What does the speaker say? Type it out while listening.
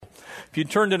If you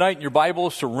turn tonight in your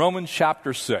Bibles to Romans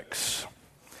chapter 6,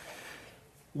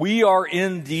 we are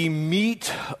in the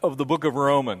meat of the book of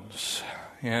Romans.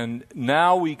 And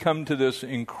now we come to this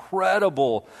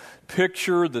incredible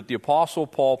picture that the Apostle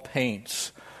Paul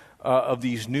paints of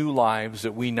these new lives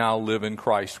that we now live in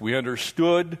Christ. We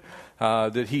understood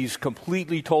that he's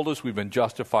completely told us we've been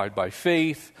justified by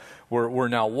faith. We're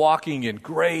now walking in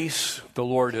grace. The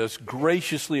Lord has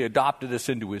graciously adopted us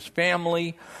into his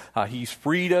family. He's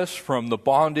freed us from the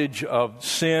bondage of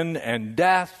sin and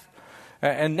death.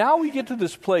 And now we get to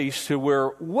this place to where,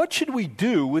 what should we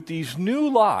do with these new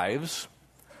lives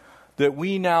that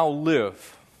we now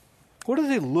live? What do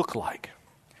they look like?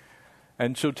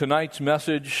 And so tonight's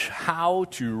message, how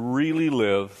to really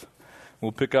live,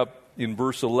 we'll pick up in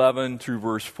verse 11 through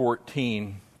verse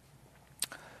 14.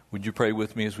 Would you pray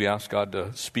with me as we ask God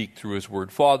to speak through his word?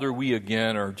 Father, we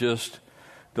again are just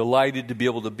delighted to be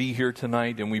able to be here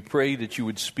tonight, and we pray that you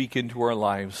would speak into our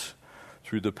lives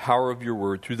through the power of your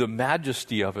word, through the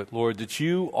majesty of it, Lord, that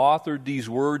you authored these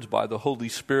words by the Holy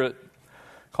Spirit,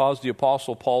 caused the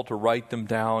Apostle Paul to write them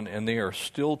down, and they are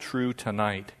still true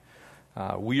tonight.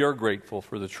 We are grateful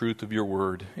for the truth of your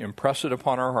word. Impress it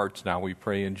upon our hearts now, we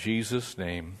pray in Jesus'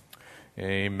 name.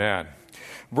 Amen.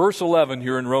 Verse 11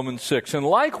 here in Romans 6, and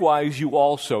likewise you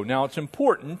also. Now it's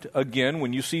important, again,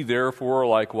 when you see therefore or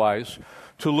likewise,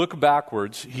 to look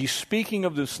backwards. He's speaking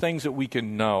of those things that we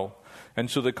can know. And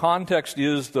so the context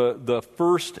is the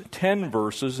first 10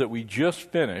 verses that we just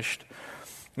finished.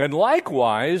 And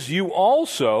likewise you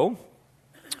also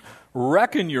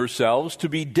reckon yourselves to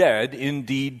be dead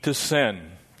indeed to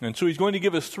sin. And so he's going to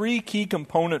give us 3 key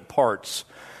component parts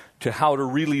to how to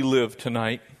really live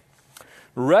tonight.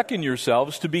 Reckon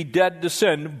yourselves to be dead to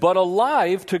sin, but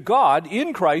alive to God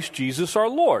in Christ Jesus our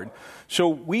Lord. So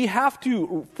we have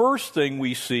to, first thing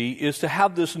we see is to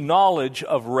have this knowledge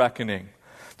of reckoning.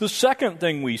 The second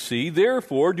thing we see,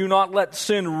 therefore, do not let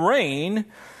sin reign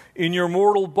in your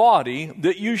mortal body,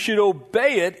 that you should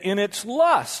obey it in its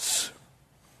lusts.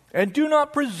 And do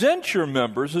not present your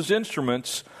members as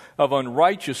instruments of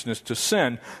unrighteousness to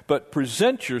sin, but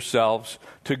present yourselves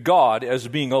to God as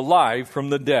being alive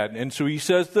from the dead. And so he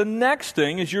says the next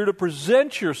thing is you're to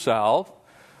present yourself,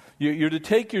 you're to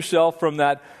take yourself from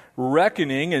that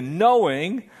reckoning and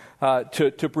knowing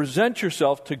to present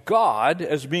yourself to God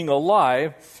as being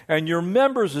alive, and your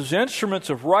members as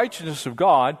instruments of righteousness of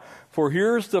God. For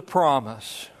here's the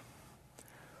promise,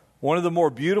 one of the more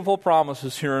beautiful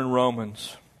promises here in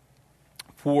Romans.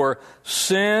 For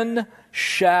sin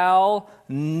shall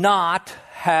not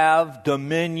have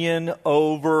dominion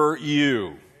over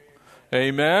you.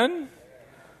 Amen?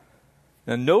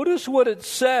 And notice what it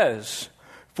says.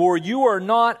 For you are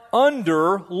not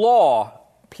under law.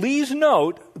 Please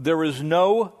note, there is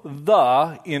no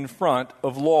 "the" in front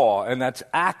of law, and that's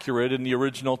accurate in the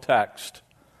original text.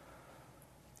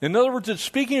 In other words, it's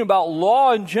speaking about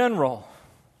law in general.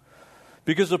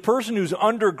 Because the person who's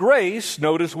under grace,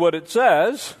 notice what it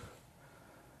says,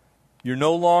 you're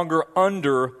no longer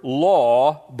under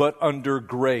law, but under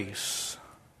grace.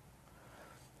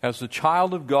 As the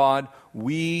child of God,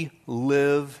 we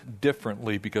live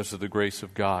differently because of the grace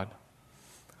of God.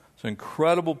 It's an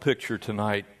incredible picture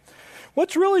tonight.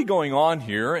 What's really going on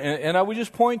here, and I would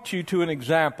just point you to an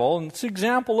example, and it's the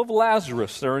example of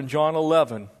Lazarus there in John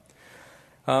 11.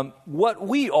 What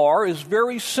we are is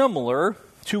very similar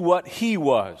to what he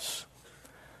was.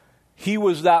 He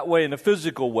was that way in a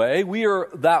physical way. We are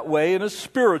that way in a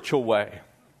spiritual way.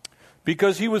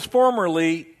 Because he was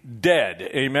formerly dead.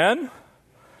 Amen?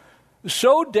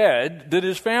 So dead that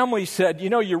his family said,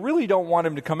 you really don't want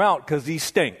him to come out because he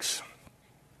stinks.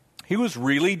 He was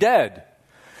really dead.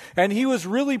 And he was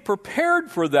really prepared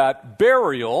for that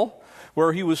burial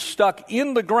where he was stuck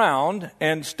in the ground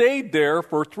and stayed there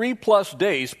for 3+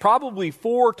 days, probably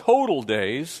 4 total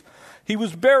days. He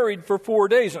was buried for 4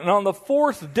 days. And on the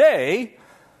 4th day,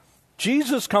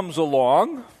 Jesus comes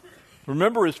along.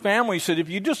 Remember, his family said, if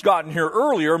you'd just gotten here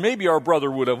earlier, maybe our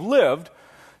brother would have lived.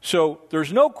 So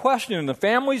there's no question in the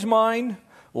family's mind,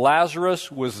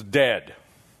 Lazarus was dead.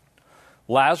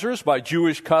 Lazarus, by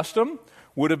Jewish custom,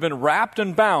 would have been wrapped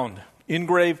and bound in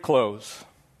grave clothes.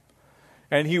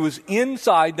 And he was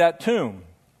inside that tomb.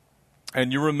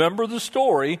 And you remember the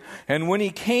story. And when he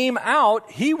came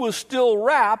out, he was still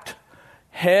wrapped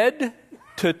head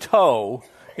to toe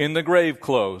in the grave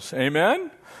clothes.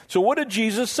 Amen? So what did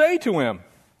Jesus say to him?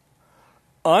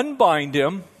 Unbind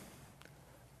him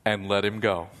and let him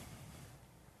go.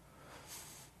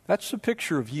 That's the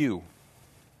picture of you.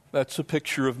 That's the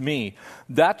picture of me.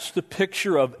 That's the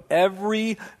picture of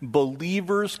every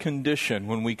believer's condition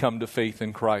when we come to faith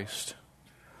in Christ.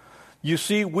 You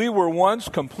see, we were once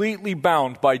completely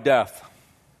bound by death.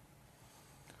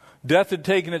 Death had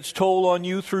taken its toll on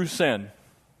you through sin.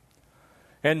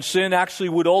 And sin actually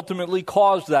would ultimately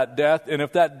cause that death. And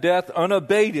if that death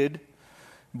unabated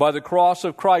by the cross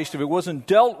of Christ, if it wasn't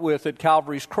dealt with at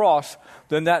Calvary's cross,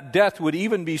 then that death would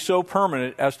even be so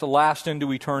permanent as to last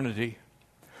into eternity.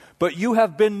 But you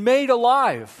have been made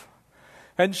alive.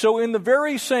 And so in the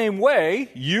very same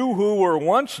way, you who were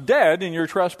once dead in your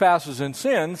trespasses and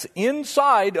sins,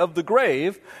 inside of the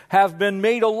grave, have been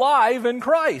made alive in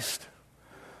Christ.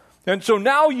 And so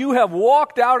now you have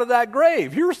walked out of that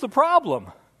grave. Here's the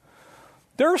problem.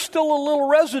 There's still a little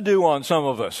residue on some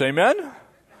of us, amen?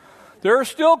 There's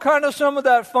still kind of some of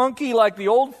that funky, like the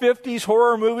old 50s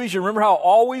horror movies. You remember how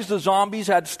always the zombies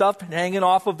had stuff hanging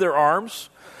off of their arms?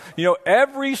 You know,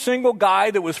 every single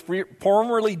guy that was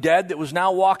formerly dead that was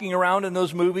now walking around in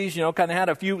those movies, you know, kind of had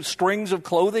a few strings of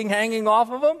clothing hanging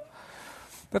off of them.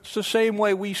 That's the same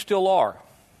way we still are.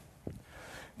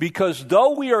 Because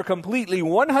though we are completely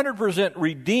 100%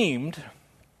 redeemed,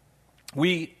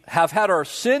 we have had our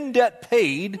sin debt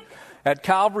paid at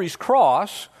Calvary's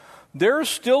cross, there's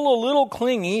still a little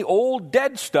clingy old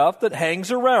dead stuff that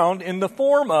hangs around in the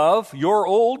form of your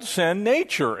old sin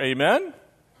nature. Amen?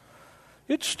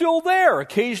 It's still there,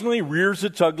 occasionally rears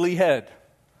its ugly head.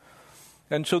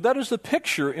 And so that is the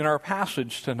picture in our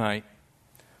passage tonight.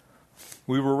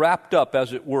 We were wrapped up,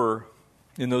 as it were,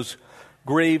 in those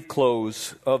grave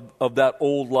clothes of that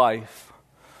old life.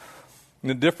 And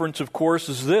the difference, of course,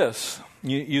 is this.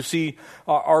 You see,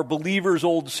 our believers'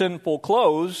 old sinful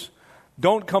clothes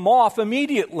don't come off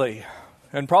immediately.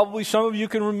 And probably some of you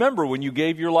can remember when you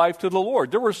gave your life to the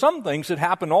Lord. There were some things that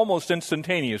happened almost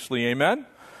instantaneously, amen?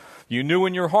 You knew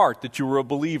in your heart that you were a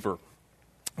believer.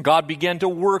 God began to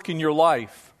work in your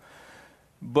life.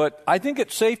 But I think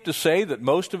it's safe to say that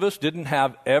most of us didn't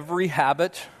have every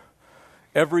habit,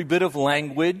 every bit of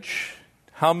language.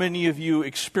 How many of you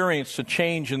experienced a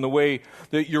change in the way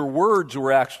that your words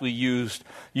were actually used?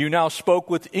 You now spoke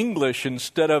with English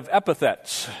instead of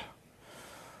epithets.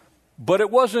 But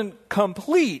it wasn't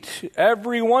complete.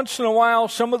 Every once in a while,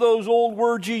 some of those old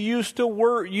words you used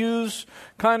to use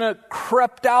kind of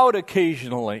crept out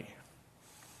occasionally.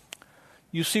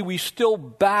 You see, we still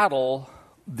battle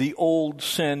the old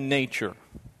sin nature.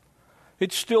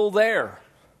 It's still there.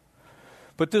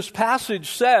 But this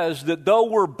passage says that though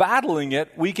we're battling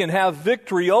it, we can have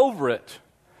victory over it.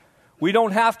 We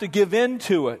don't have to give in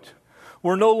to it.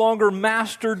 We're no longer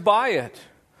mastered by it.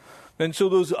 And so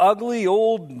those ugly,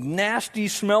 old,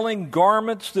 nasty-smelling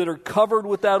garments that are covered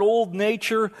with that old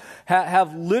nature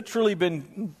have literally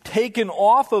been taken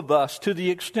off of us to the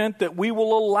extent that we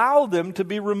will allow them to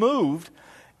be removed.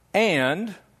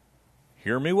 And,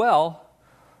 hear me well,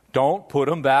 don't put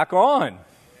them back on.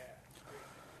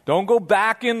 Don't go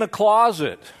back in the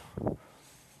closet.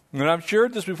 And I've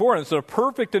shared this before, and it's a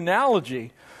perfect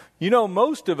analogy. You know,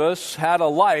 most of us had a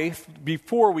life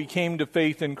before we came to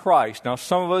faith in Christ. Now,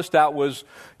 some of us,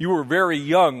 you were very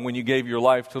young when you gave your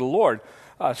life to the Lord.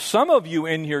 Some of you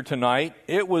in here tonight,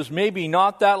 it was maybe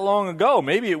not that long ago.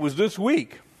 Maybe it was this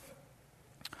week.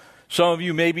 Some of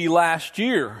you maybe last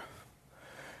year.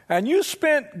 And you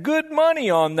spent good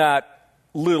money on that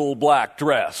little black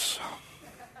dress.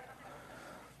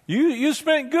 You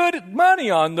spent good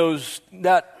money on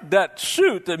that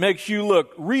suit that makes you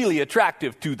look really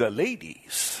attractive to the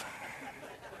ladies.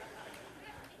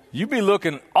 You be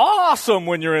looking awesome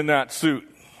when you're in that suit.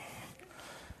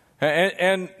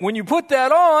 And when you put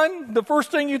that on, the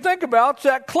first thing you think about is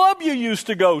that club you used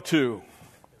to go to.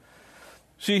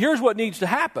 See, here's what needs to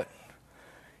happen.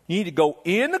 You need to go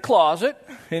in the closet,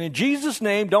 and in Jesus'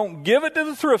 name, don't give it to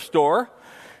the thrift store.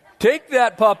 Take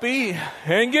that puppy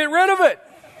and get rid of it.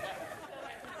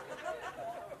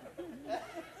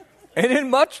 And in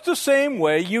much the same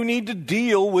way, you need to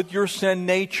deal with your sin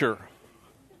nature.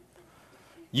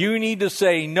 You need to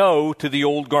say no to the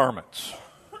old garments.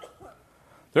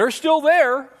 They're still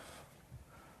there.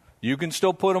 You can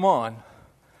still put them on,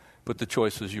 but the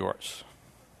choice is yours.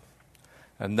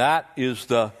 And that is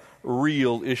the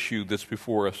real issue that's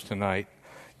before us tonight.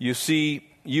 You see,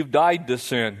 you've died to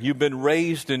sin. You've been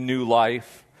raised in new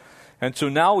life. And so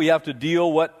now we have to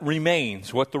deal what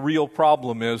remains, what the real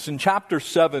problem is. In chapter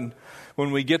 7,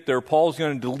 when we get there, Paul's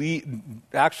going to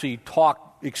actually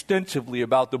talk extensively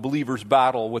about the believer's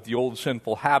battle with the old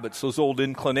sinful habits, those old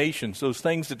inclinations, those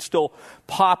things that still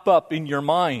pop up in your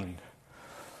mind.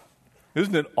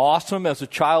 Isn't it awesome as a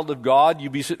child of God? You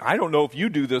be sitting, I don't know if you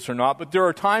do this or not, but there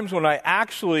are times when I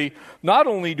actually, not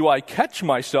only do I catch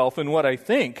myself in what I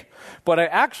think, but I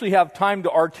actually have time to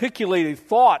articulate a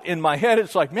thought in my head.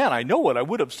 It's like, man, I know what I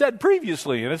would have said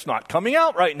previously, and it's not coming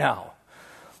out right now.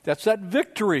 That's that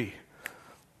victory.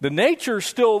 The nature's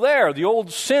still there. The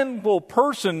old sinful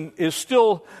person is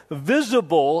still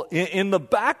visible in the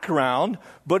background,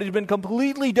 but he's been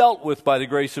completely dealt with by the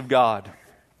grace of God.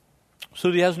 So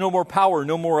he has no more power,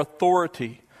 no more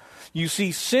authority. You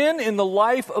see, sin in the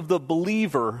life of the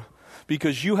believer,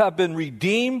 because you have been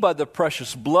redeemed by the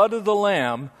precious blood of the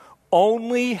Lamb,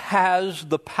 only has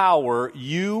the power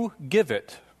you give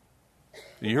it.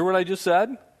 You hear what I just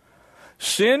said?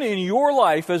 Sin in your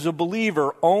life as a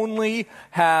believer only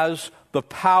has the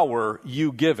power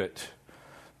you give it,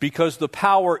 because the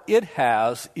power it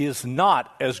has is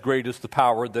not as great as the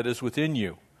power that is within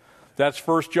you. That's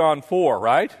 1 John 4,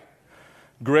 right?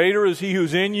 Greater is he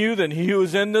who's in you than he who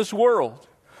is in this world.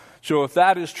 So if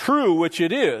that is true, which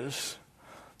it is,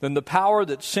 then the power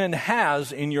that sin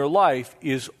has in your life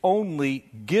is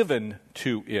only given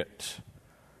to it.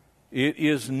 It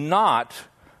is not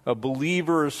a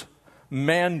believer's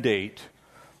mandate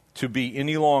to be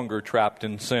any longer trapped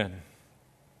in sin.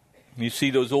 You see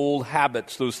those old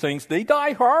habits, those things, they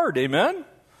die hard, amen?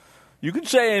 You can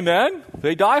say amen.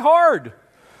 They die hard.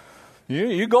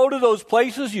 You go to those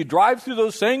places, you drive through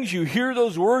those things, you hear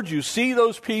those words, you see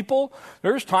those people.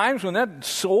 There's times when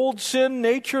that old sin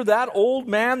nature, that old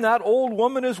man, that old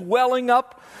woman is welling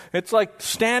up. It's like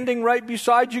standing right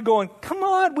beside you going, come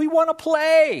on, we want to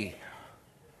play.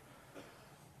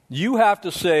 You have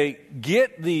to say,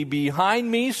 get thee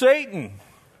behind me, Satan.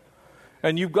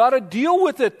 And you've got to deal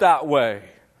with it that way.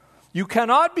 You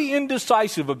cannot be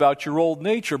indecisive about your old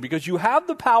nature because you have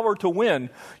the power to win.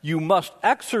 You must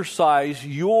exercise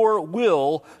your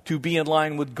will to be in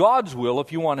line with God's will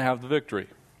if you want to have the victory.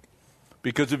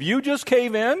 Because if you just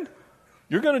cave in,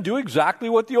 you're going to do exactly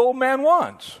what the old man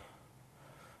wants.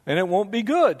 And it won't be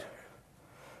good.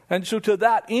 And so to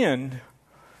that end,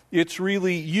 it's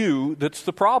really you that's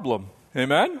the problem.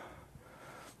 Amen?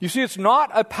 You see, it's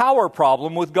not a power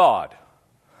problem with God.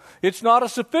 It's not a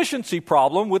sufficiency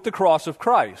problem with the cross of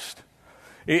Christ.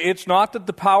 It's not that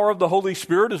the power of the Holy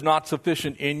Spirit is not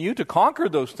sufficient in you to conquer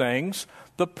those things.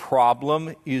 The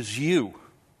problem is you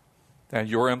and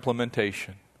your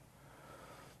implementation.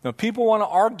 Now, people want to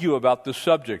argue about this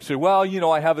subject. Say, well,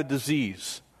 I have a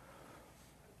disease.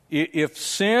 If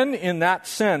sin in that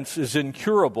sense is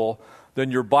incurable, then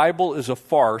your Bible is a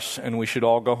farce and we should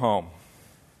all go home.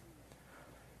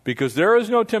 Because there is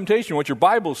no temptation, what your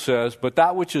Bible says, but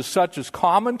that which is such is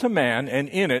common to man, and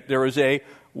in it there is a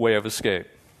way of escape.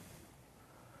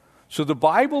 So the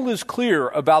Bible is clear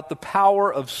about the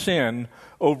power of sin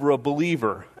over a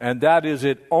believer, and that is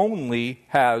it only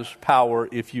has power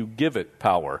if you give it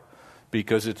power,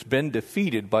 because it's been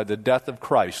defeated by the death of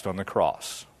Christ on the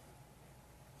cross.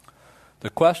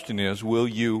 The question is, will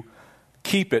you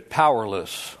keep it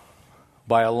powerless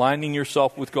by aligning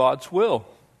yourself with God's will?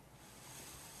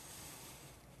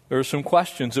 There are some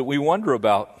questions that we wonder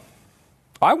about.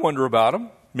 I wonder about them.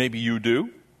 Maybe you do.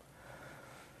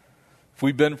 If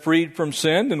we've been freed from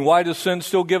sin, then why does sin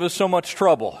still give us so much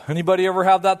trouble? Anybody ever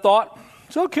have that thought?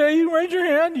 It's okay, you can raise your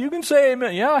hand. You can say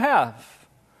amen. Yeah, I have.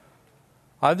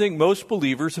 I think most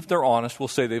believers, if they're honest, will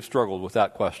say they've struggled with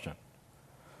that question.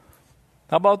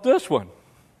 How about this one?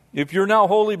 If you're now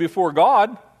holy before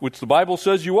God, which the Bible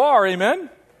says you are, amen?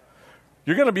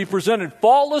 You're going to be presented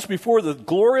faultless before the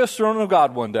glorious throne of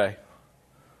God one day.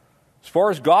 As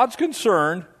far as God's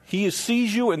concerned, He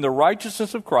sees you in the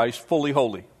righteousness of Christ, fully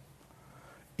holy.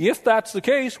 If that's the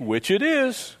case, which it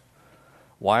is,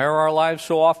 why are our lives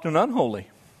so often unholy?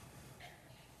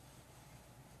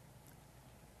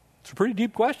 It's pretty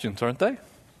deep questions, aren't they?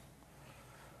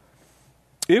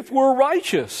 If we're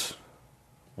righteous,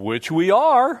 which we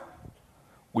are,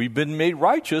 we've been made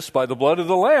righteous by the blood of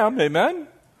the Lamb, amen?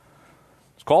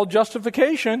 It's called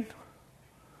justification.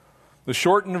 The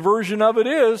shortened version of it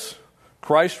is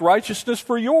Christ's righteousness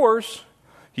for yours.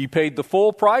 He paid the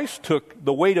full price, took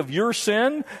the weight of your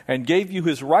sin, and gave you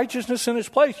His righteousness in its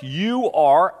place. You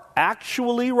are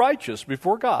actually righteous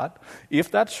before God.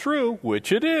 If that's true,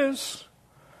 which it is,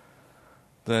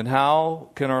 then how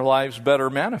can our lives better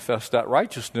manifest that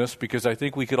righteousness? Because I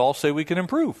think we could all say we can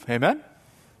improve. Amen?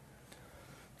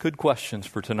 Good questions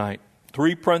for tonight.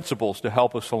 3 principles to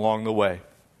help us along the way.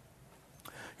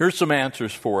 Here's some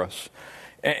answers for us.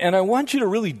 And I want you to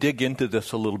really dig into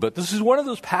this a little bit. This is one of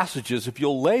those passages, if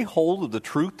you'll lay hold of the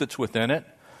truth that's within it,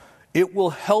 it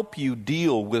will help you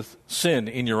deal with sin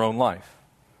in your own life.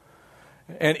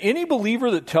 And any believer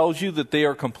that tells you that they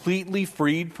are completely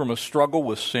freed from a struggle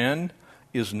with sin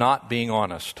is not being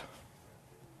honest.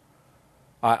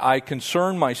 I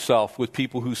concern myself with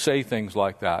people who say things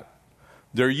like that.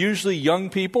 They're usually young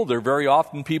people. They're very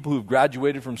often people who've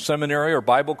graduated from seminary or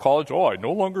Bible college. Oh, I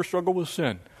no longer struggle with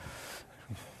sin.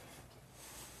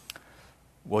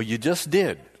 Well, you just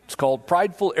did. It's called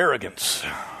prideful arrogance.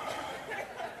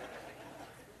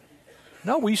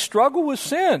 No, we struggle with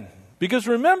sin. Because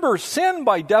remember, sin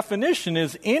by definition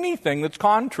is anything that's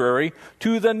contrary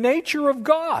to the nature of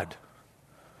God.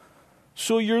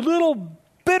 So your little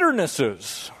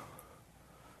bitternesses,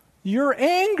 your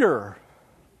anger,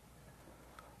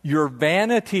 your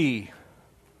vanity,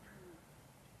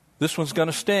 this one's going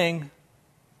to sting,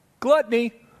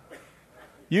 gluttony,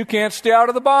 you can't stay out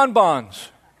of the bonbons.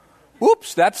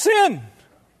 Oops, that's sin.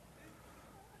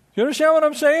 You understand what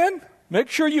I'm saying? Make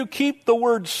sure you keep the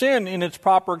word sin in its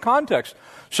proper context.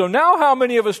 So now how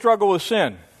many of us struggle with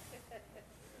sin?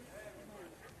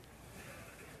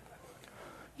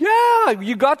 Yeah,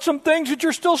 you got some things that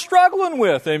you're still struggling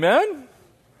with, amen?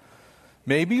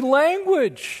 Maybe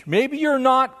language. Maybe you're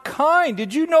not kind.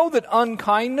 Did you know that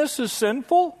unkindness is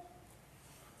sinful?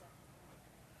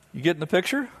 You getting the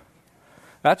picture?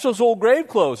 That's those old grave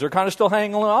clothes. They're kind of still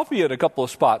hanging off of you at a couple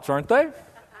of spots, aren't they?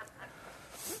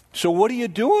 So what are you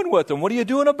doing with them? What are you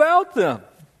doing about them?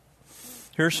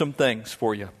 Here's some things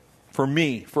for you, for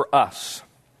me, for us.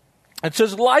 It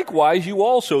says, likewise, you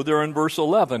also, there in verse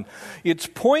 11. It's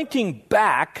pointing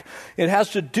back. It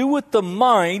has to do with the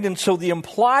mind. And so the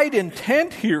implied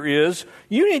intent here is,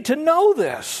 you need to know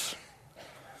this.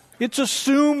 It's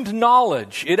assumed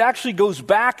knowledge. It actually goes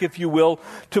back, if you will,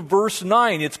 to verse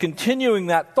 9. It's continuing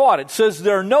that thought. It says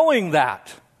they're knowing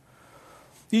that.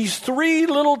 These three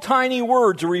little tiny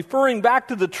words are referring back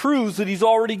to the truths that he's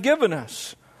already given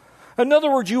us. In other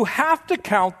words, you have to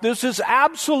count this as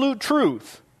absolute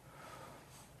truth.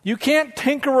 You can't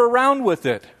tinker around with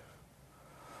it.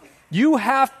 You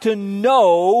have to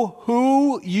know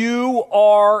who you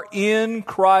are in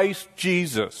Christ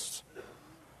Jesus.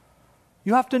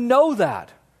 You have to know that.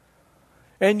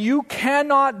 And you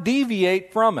cannot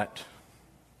deviate from it.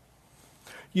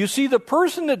 You see, the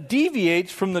person that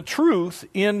deviates from the truth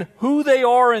in who they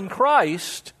are in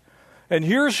Christ, and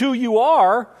here's who you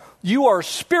are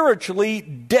spiritually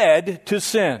dead to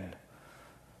sin.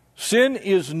 Sin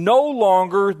is no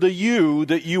longer the you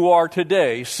that you are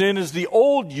today. Sin is the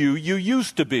old you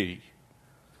used to be.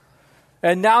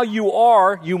 And now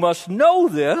you must know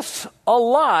this,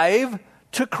 alive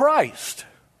to Christ.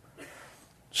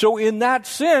 So in that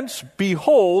sense,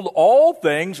 behold, all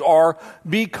things are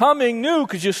becoming new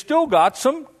because you still got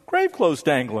some grave clothes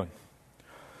dangling.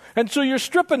 And so you're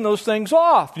stripping those things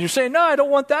off. You're saying, no, I don't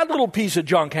want that little piece of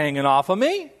junk hanging off of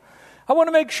me. I want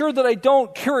to make sure that I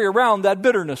don't carry around that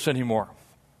bitterness anymore.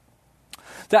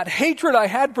 That hatred I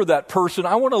had for that person,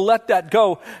 I want to let that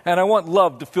go, and I want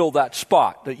love to fill that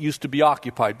spot that used to be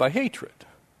occupied by hatred.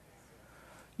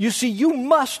 You see, you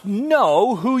must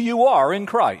know who you are in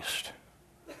Christ.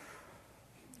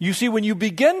 You see, when you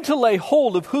begin to lay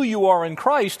hold of who you are in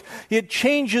Christ, it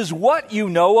changes what you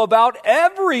know about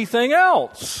everything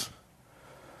else.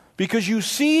 Because you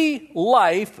see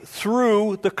life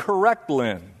through the correct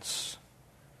lens.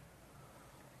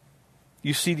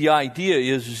 You see, the idea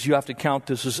is you have to count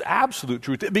this as absolute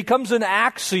truth. It becomes an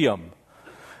axiom.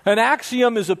 An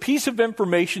axiom is a piece of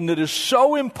information that is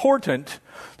so important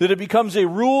that it becomes a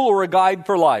rule or a guide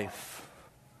for life.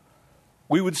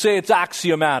 We would say it's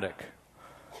axiomatic.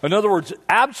 In other words,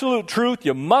 absolute truth,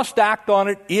 you must act on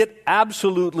it. It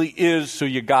absolutely is, so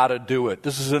you got to do it.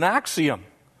 This is an axiom.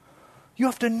 You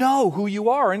have to know who you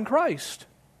are in Christ.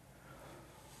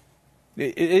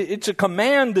 It's a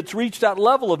command that's reached that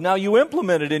level of now you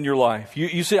implement it in your life.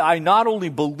 You say, I not only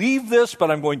believe this, but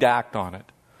I'm going to act on it.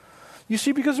 You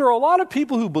see, because there are a lot of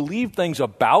people who believe things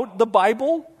about the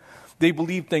Bible. They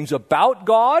believe things about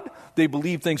God. They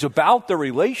believe things about their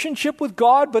relationship with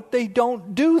God, but they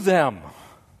don't do them.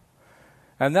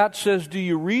 And that says, do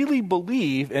you really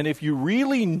believe? And if you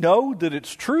really know that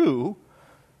it's true,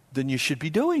 then you should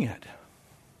be doing it.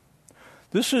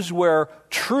 This is where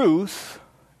truth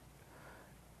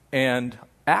and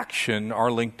action are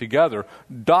linked together.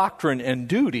 Doctrine and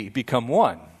duty become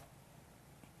one.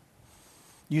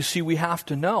 You see, we have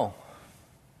to know.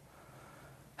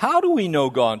 How do we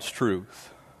know God's truth?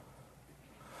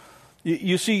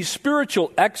 You see,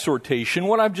 spiritual exhortation,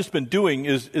 what I've just been doing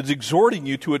is exhorting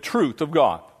you to a truth of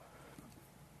God.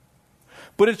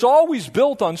 But it's always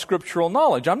built on scriptural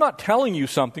knowledge. I'm not telling you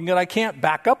something that I can't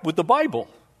back up with the Bible.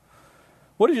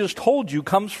 What I just told you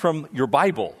comes from your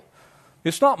Bible.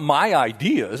 It's not my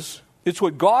ideas. It's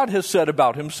what God has said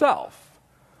about himself.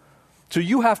 So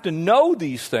you have to know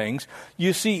these things.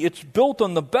 You see, it's built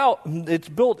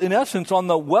in essence on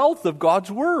the wealth of God's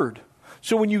word.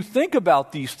 So when you think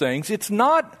about these things, it's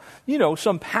not,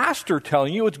 some pastor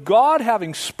telling you. It's God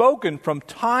having spoken from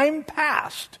time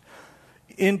past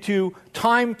into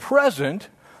time present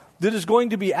that is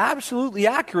going to be absolutely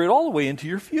accurate all the way into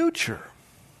your future.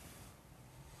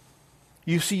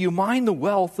 You see, you mine the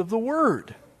wealth of the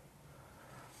word.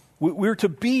 We're to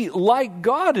be like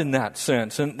God in that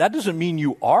sense. And that doesn't mean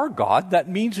you are God. That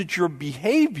means that your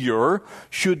behavior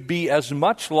should be as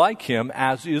much like him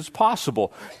as is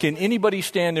possible. Can anybody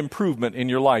stand improvement in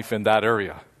your life in that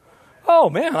area?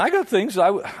 Oh, man, I got things.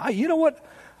 You know what?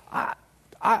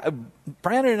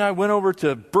 Brandon and I went over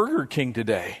to Burger King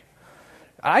today.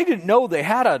 I didn't know they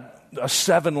had a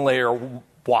 7-layer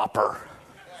Whopper.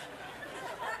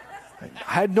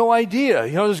 I had no idea.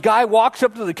 This guy walks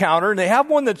up to the counter, and they have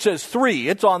one that says 3.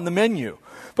 It's on the menu.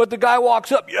 But the guy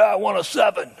walks up, I want a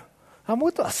 7. I'm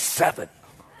with a 7.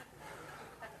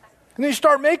 And they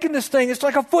start making this thing. It's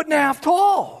like 1.5 feet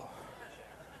tall.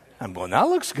 I'm going, that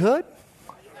looks good.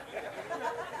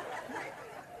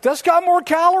 That's got more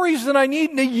calories than I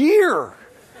need in a year.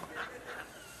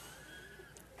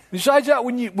 Besides that,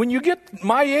 when you get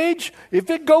my age,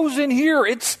 if it goes in here,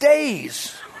 it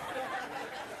stays.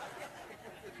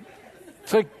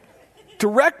 It's like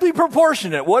directly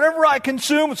proportionate. Whatever I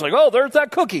consume, it's like, there's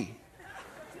that cookie.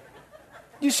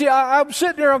 You see, I'm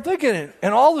sitting there, I'm thinking,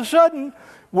 and all of a sudden,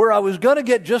 where I was going to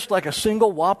get just like a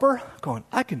single Whopper, going,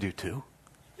 I can do 2.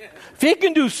 If he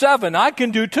can do 7, I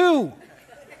can do 2.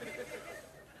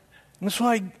 And so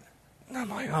I'm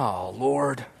like, oh,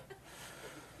 Lord,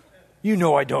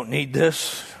 I don't need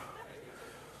this.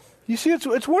 You see,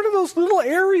 it's one of those little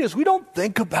areas. We don't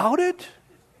think about it.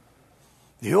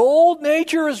 The old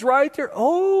nature is right there.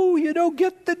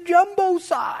 Get the jumbo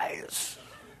size.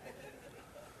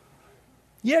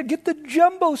 Yeah, get the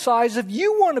jumbo size if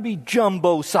you want to be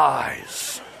jumbo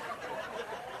size.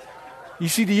 You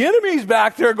see, the enemy's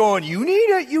back there going, you need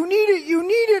it, you need it, you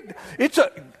need it.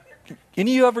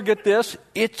 Any of you ever get this?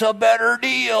 It's a better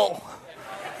deal.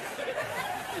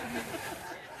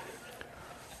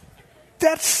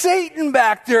 That's Satan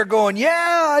back there going,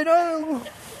 yeah, I know.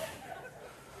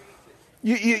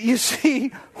 You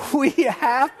see, we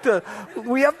have to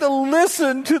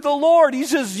listen to the Lord. He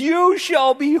says, you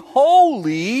shall be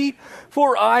holy,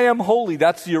 for I am holy.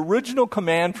 That's the original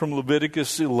command from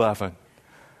Leviticus 11.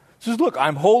 He says, look,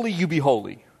 I'm holy, you be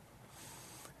holy.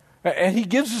 And he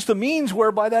gives us the means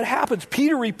whereby that happens.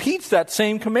 Peter repeats that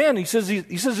same command. He says,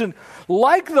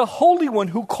 like the Holy One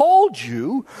who called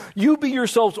you, you be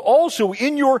yourselves also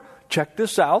in your, check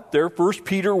this out there, 1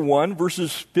 Peter 1,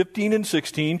 verses 15 and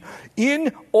 16,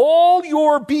 in all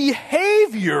your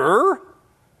behavior,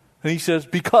 and he says,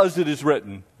 because it is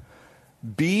written,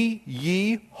 be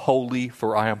ye holy,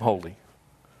 for I am holy.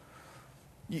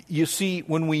 You see,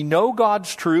 when we know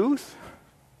God's truth,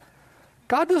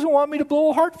 God doesn't want me to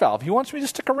blow a heart valve. He wants me to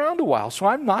stick around a while, so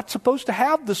I'm not supposed to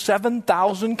have the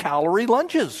 7,000-calorie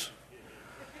lunches.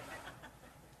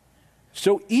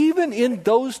 So even in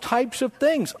those types of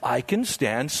things, I can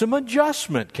stand some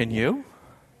adjustment. Can you?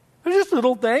 They're just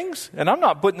little things, and I'm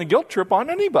not putting the guilt trip on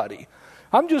anybody.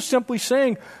 I'm just simply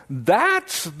saying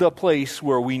that's the place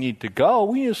where we need to go.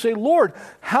 We need to say, Lord,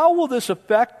 how will this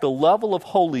affect the level of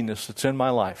holiness that's in my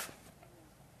life?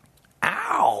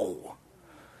 Ow!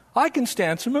 I can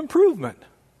stand some improvement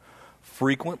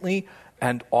frequently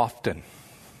and often.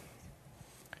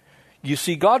 You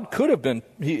see, God could have been,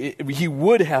 he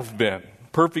would have been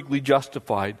perfectly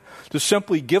justified to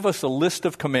simply give us a list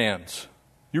of commands.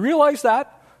 You realize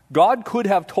that? God could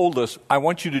have told us, I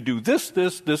want you to do this,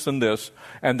 this, this, and this,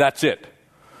 and that's it.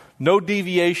 No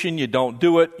deviation, you don't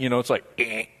do it. It's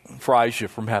like, fries you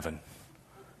from heaven.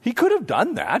 He could have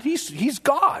done that. He's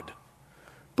God.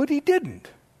 But he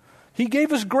didn't. He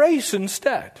gave us grace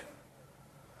instead.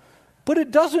 But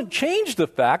it doesn't change the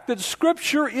fact that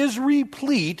Scripture is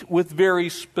replete with very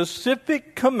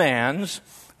specific commands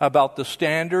about the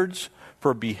standards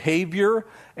for behavior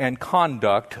and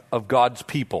conduct of God's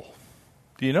people.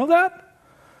 Do you know that?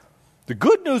 The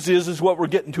good news is what we're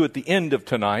getting to at the end of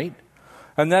tonight,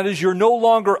 and that is you're no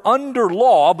longer under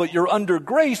law, but you're under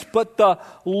grace, but the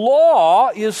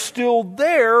law is still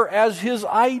there as his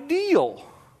ideal.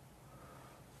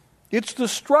 It's the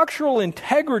structural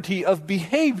integrity of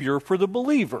behavior for the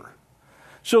believer.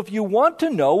 So if you want to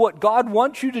know what God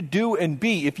wants you to do and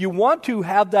be, if you want to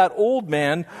have that old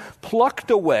man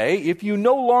plucked away, if you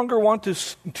no longer want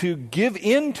to give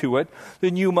in to it,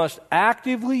 then you must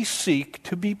actively seek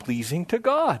to be pleasing to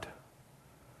God.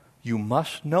 You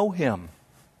must know him.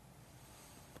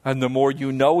 And the more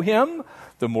you know him,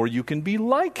 the more you can be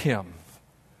like him.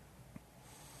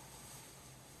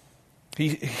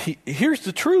 Here's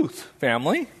the truth,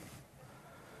 family.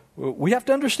 We have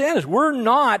to understand this. We're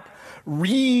not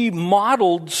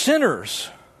remodeled sinners.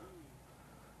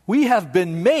 We have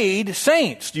been made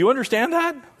saints. Do you understand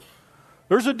that?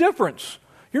 There's a difference.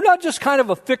 You're not just kind of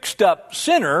a fixed-up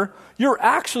sinner. You're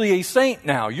actually a saint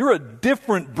now. You're a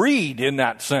different breed in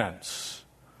that sense.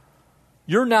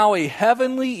 You're now a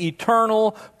heavenly,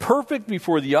 eternal, perfect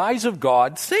before the eyes of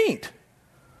God saint.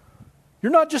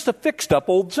 You're not just a fixed-up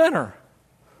old sinner.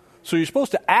 So you're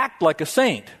supposed to act like a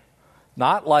saint,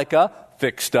 not like a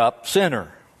fixed-up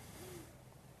sinner.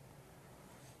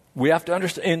 We have to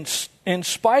understand, in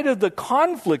spite of the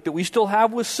conflict that we still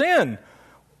have with sin,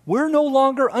 we're no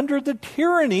longer under the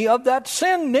tyranny of that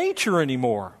sin nature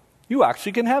anymore. You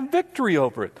actually can have victory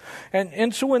over it.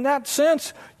 And so in that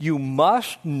sense, you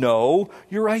must know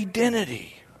your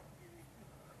identity.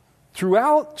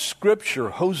 Throughout Scripture,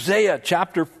 Hosea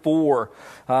chapter 4,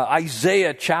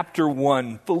 Isaiah chapter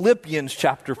 1, Philippians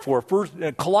chapter 4,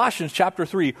 Colossians chapter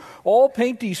 3, all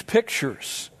paint these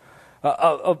pictures.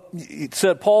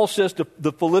 Paul says to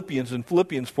the Philippians in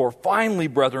Philippians 4, finally,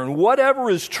 brethren, whatever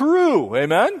is true,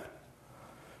 amen?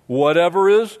 Whatever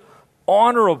is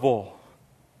honorable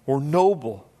or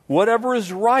noble, whatever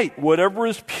is right, whatever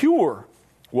is pure,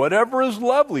 whatever is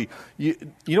lovely. You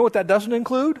know what that doesn't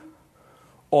include?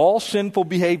 All sinful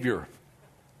behavior.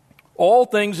 All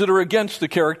things that are against the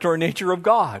character and nature of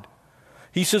God.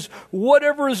 He says,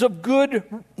 whatever is of good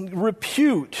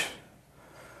repute,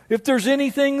 if there's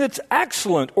anything that's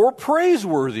excellent or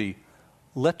praiseworthy,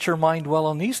 let your mind dwell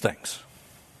on these things.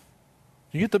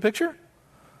 You get the picture?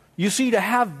 You see, to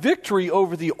have victory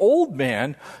over the old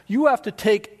man, you have to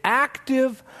take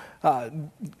active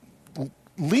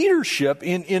leadership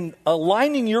in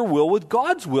aligning your will with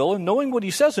God's will and knowing what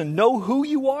he says and know who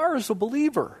you are as a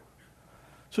believer.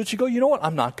 So that you go, you know what?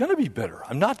 I'm not going to be bitter.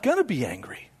 I'm not going to be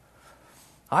angry.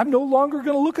 I'm no longer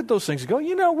going to look at those things and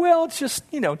go, well, it's just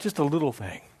a little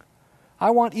thing. I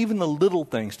want even the little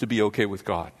things to be okay with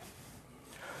God.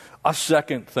 A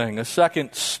second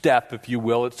step, if you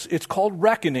will, it's called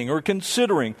reckoning or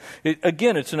considering.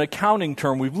 Again, it's an accounting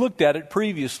term. We've looked at it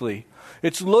previously.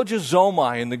 It's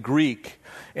logizomai in the Greek.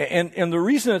 And the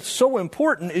reason it's so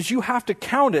important is you have to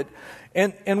count it.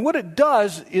 And what it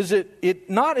does is it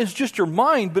not is just your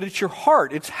mind, but it's your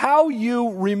heart. It's how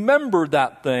you remember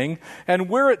that thing and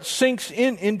where it sinks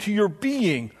into your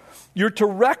being. You're to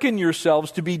reckon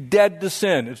yourselves to be dead to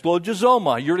sin. It's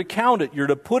logizomai. You're to count it. You're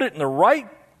to put it in the right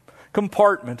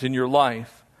compartment in your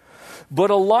life. But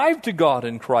alive to God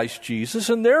in Christ Jesus,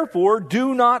 and therefore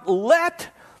do not let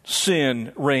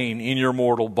sin reign in your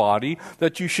mortal body,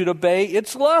 that you should obey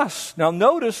its lusts. Now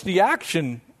notice the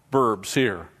action verbs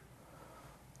here.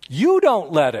 You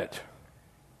don't let it.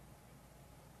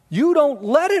 You don't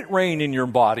let it reign in your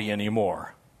body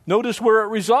anymore. Notice where it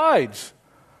resides.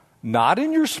 Not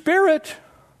in your spirit.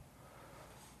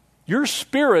 Your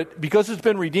spirit, because it's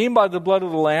been redeemed by the blood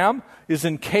of the Lamb, is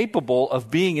incapable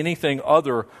of being anything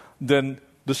other than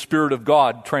the Spirit of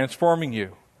God transforming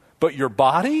you. But your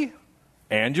body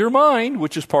and your mind,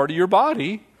 which is part of your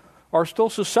body, are still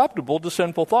susceptible to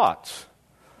sinful thoughts,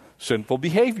 sinful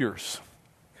behaviors.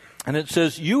 And it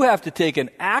says you have to take an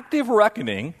active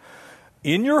reckoning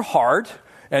in your heart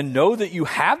and know that you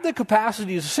have the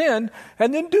capacity to sin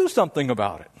and then do something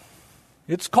about it.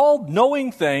 It's called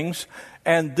knowing things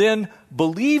and then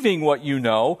believing what you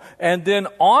know and then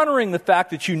honoring the fact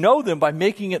that you know them by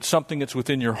making it something that's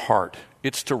within your heart.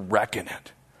 It's to reckon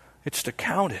it. It's to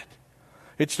count it.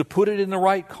 It's to put it in the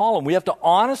right column. We have to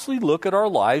honestly look at our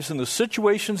lives and the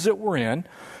situations that we're in,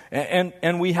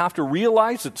 and we have to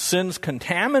realize that sin's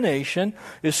contamination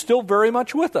is still very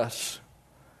much with us.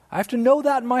 I have to know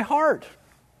that in my heart.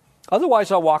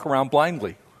 Otherwise, I'll walk around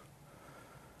blindly.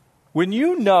 When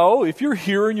you know, if you're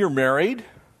here and you're married,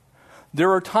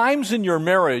 there are times in your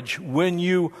marriage when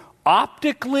you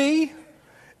optically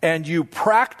and you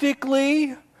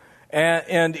practically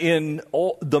and in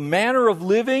the manner of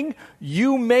living,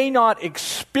 you may not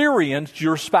experience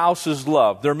your spouse's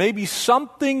love. There may be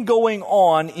something going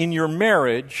on in your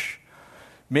marriage.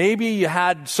 Maybe you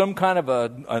had some kind of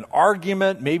an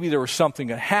argument. Maybe there was something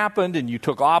that happened and you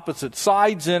took opposite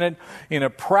sides in it. In a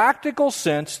practical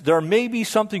sense, there may be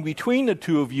something between the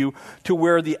two of you to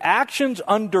where the actions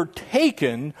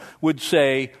undertaken would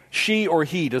say, she or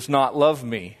he does not love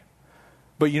me.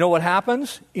 But you know what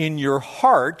happens? In your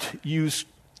heart, you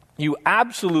you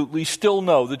absolutely still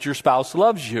know that your spouse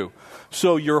loves you.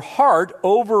 So your heart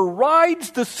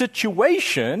overrides the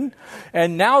situation,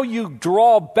 and now you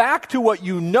draw back to what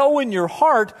you know in your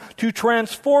heart to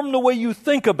transform the way you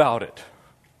think about it.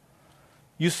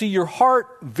 You see, your heart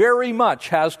very much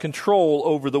has control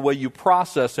over the way you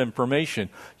process information.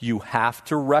 You have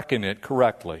to reckon it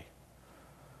correctly.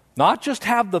 Not just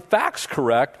have the facts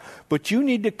correct, but you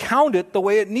need to count it the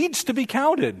way it needs to be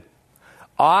counted.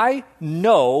 I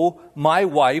know my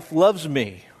wife loves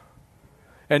me.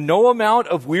 And no amount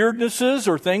of weirdnesses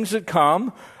or things that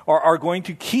come are going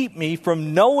to keep me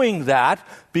from knowing that,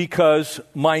 because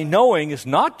my knowing is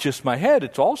not just my head,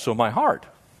 it's also my heart.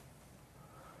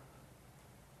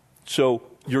 So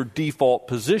your default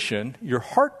position, your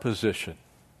heart position,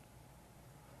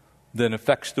 then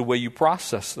affects the way you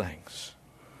process things.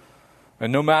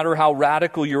 And no matter how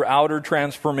radical your outer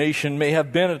transformation may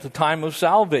have been at the time of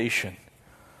salvation,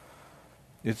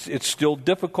 it's still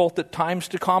difficult at times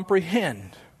to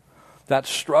comprehend that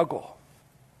struggle.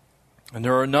 And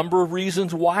there are a number of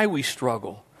reasons why we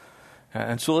struggle.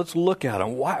 And so let's look at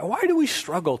them. Why do we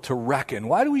struggle to reckon?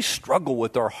 Why do we struggle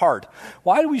with our heart?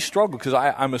 Why do we struggle? Because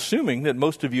I'm assuming that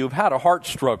most of you have had a heart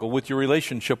struggle with your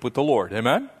relationship with the Lord.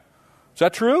 Amen? Is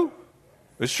that true?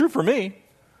 It's true for me.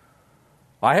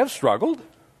 I have struggled.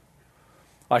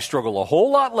 I struggle a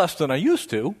whole lot less than I used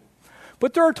to.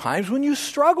 But there are times when you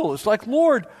struggle. It's like,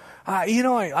 Lord,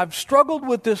 I've struggled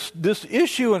with this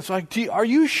issue. And it's like, are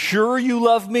you sure you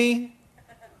love me?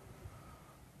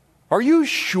 Are you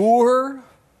sure?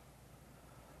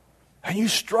 And you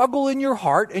struggle in your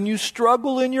heart and you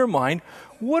struggle in your mind.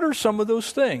 What are some of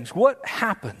those things? What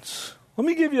happens? Let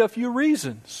me give you a few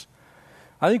reasons.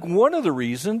 I think one of the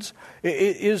reasons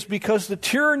is because the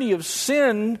tyranny of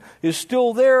sin is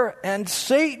still there, and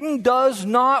Satan does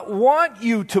not want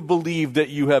you to believe that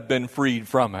you have been freed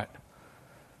from it.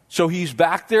 So he's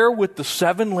back there with the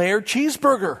 7-layer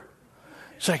cheeseburger.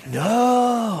 It's like,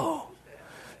 no.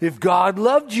 If God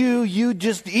loved you, you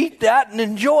just eat that and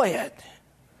enjoy it.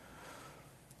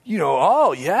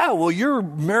 Oh yeah, well, your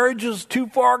marriage is too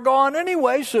far gone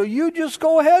anyway, so you just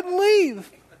go ahead and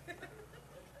leave.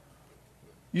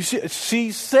 You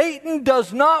see, Satan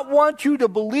does not want you to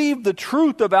believe the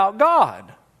truth about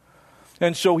God.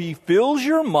 And so he fills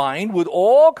your mind with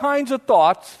all kinds of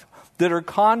thoughts that are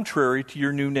contrary to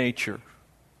your new nature.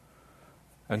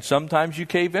 And sometimes you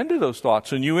cave into those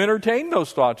thoughts and you entertain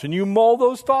those thoughts and you mull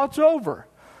those thoughts over.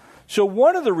 So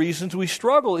one of the reasons we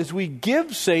struggle is we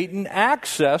give Satan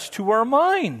access to our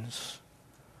minds.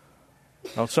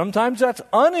 Now, sometimes that's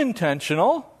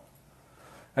unintentional,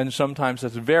 and sometimes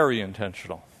that's very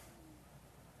intentional.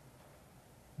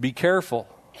 Be careful.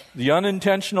 The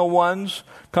unintentional ones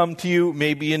come to you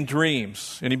maybe in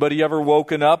dreams. Anybody ever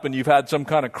woken up and you've had some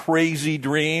kind of crazy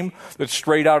dream that's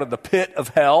straight out of the pit of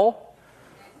hell?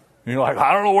 And you're like,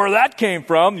 I don't know where that came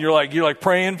from. You're like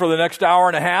praying for the next hour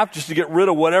and a half just to get rid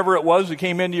of whatever it was that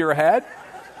came into your head.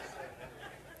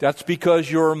 That's because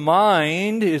your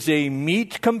mind is a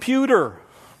meat computer.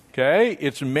 Okay?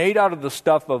 It's made out of the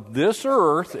stuff of this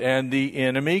earth, and the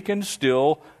enemy can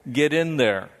still get in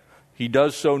there. He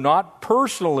does so not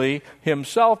personally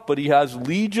himself, but he has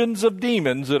legions of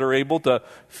demons that are able to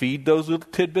feed those little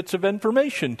tidbits of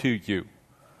information to you.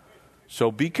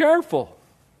 So be careful.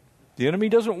 The enemy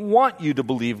doesn't want you to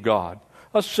believe God.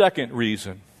 A second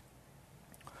reason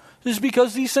is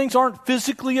because these things aren't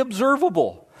physically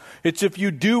observable. It's if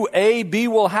you do A, B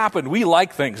will happen. We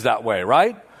like things that way,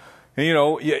 right?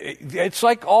 And, it's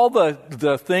like all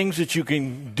the things that you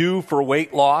can do for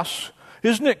weight loss.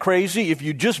 Isn't it crazy? If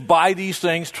you just buy these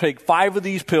things, take 5 of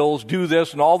these pills, do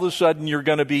this, and all of a sudden you're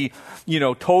going to be,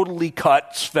 totally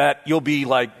cut, fat. You'll be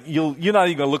like, you're not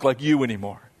even going to look like you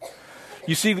anymore.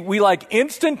 You see, we like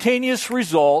instantaneous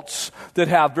results that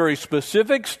have very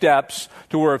specific steps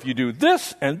to where if you do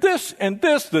this and this and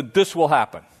this, then this will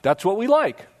happen. That's what we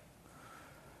like.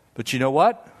 But you know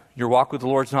what? Your walk with the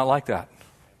Lord's not like that.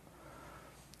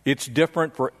 It's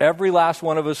different for every last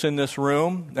one of us in this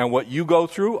room. And what you go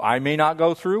through, I may not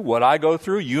go through. What I go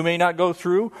through, you may not go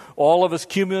through. All of us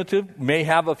cumulative may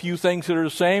have a few things that are the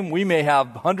same. We may have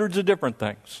hundreds of different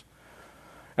things.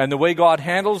 And the way God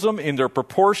handles them in their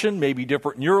proportion may be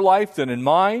different in your life than in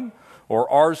mine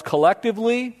or ours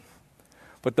collectively.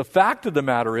 But the fact of the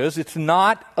matter is, it's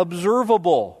not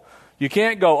observable. You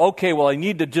can't go, okay, well, I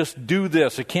need to just do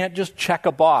this. I can't just check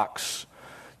a box.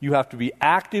 You have to be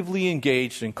actively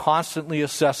engaged in constantly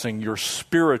assessing your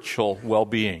spiritual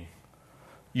well-being.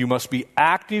 You must be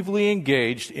actively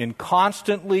engaged in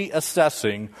constantly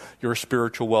assessing your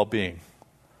spiritual well-being.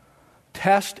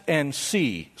 Test and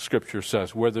see, Scripture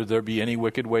says, whether there be any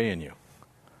wicked way in you.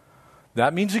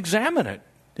 That means examine it.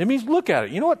 It means look at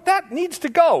it. You know what? That needs to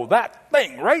go. That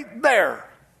thing right there.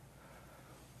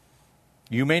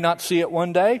 You may not see it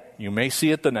one day. You may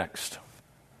see it the next.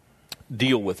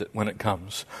 Deal with it when it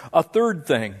comes. A third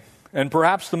thing, and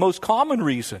perhaps the most common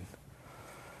reason,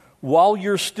 while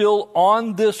you're still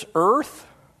on this earth,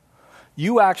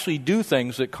 you actually do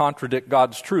things that contradict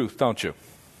God's truth, don't you?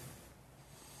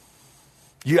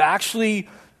 You actually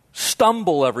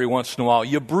stumble every once in a while.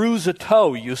 You bruise a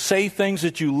toe. You say things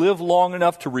that you live long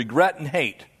enough to regret and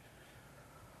hate.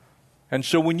 And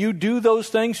so when you do those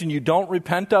things and you don't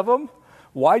repent of them,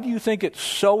 why do you think it's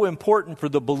so important for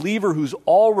the believer who's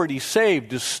already saved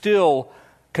to still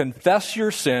confess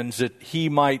your sins that he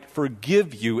might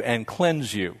forgive you and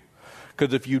cleanse you?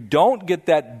 Because if you don't get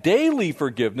that daily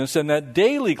forgiveness and that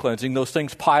daily cleansing, those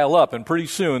things pile up. And pretty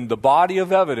soon, the body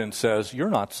of evidence says, you're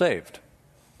not saved.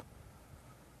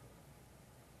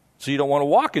 So you don't want to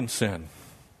walk in sin.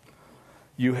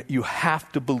 You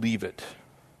have to believe it.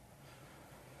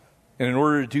 And in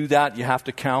order to do that, you have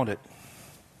to count it.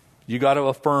 You got to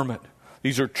affirm it.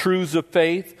 These are truths of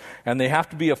faith, and they have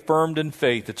to be affirmed in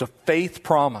faith. It's a faith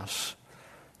promise.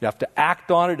 You have to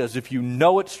act on it as if you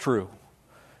know it's true.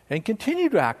 And continue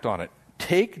to act on it.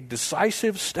 Take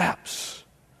decisive steps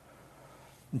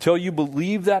until you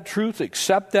believe that truth,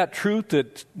 accept that truth,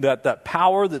 that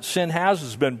power that sin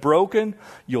has been broken.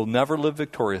 You'll never live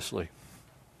victoriously.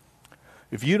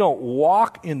 If you don't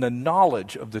walk in the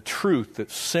knowledge of the truth that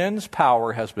sin's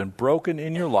power has been broken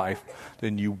in your life,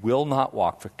 then you will not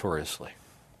walk victoriously.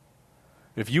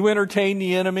 If you entertain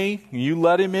the enemy, and you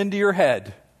let him into your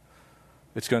head,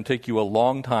 it's going to take you a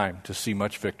long time to see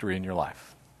much victory in your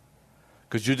life.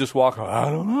 Because you just walk, I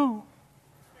don't know.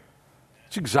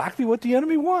 It's exactly what the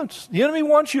enemy wants. The enemy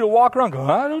wants you to walk around going,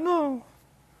 I don't know.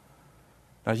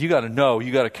 Now you got to know,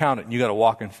 you got to count it, and you got to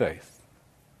walk in faith.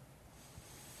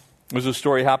 There's a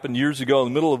story happened years ago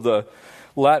in the middle of the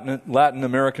Latin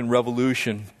American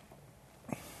Revolution.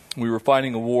 We were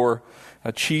fighting a war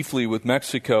chiefly with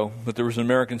Mexico, but there was an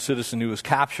American citizen who was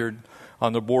captured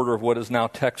on the border of what is now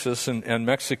Texas and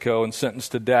Mexico and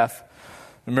sentenced to death.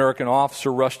 An American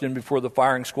officer rushed in before the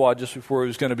firing squad just before he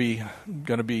was going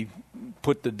to be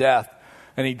put to death,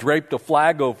 and he draped a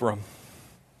flag over him,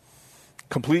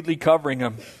 completely covering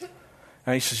him.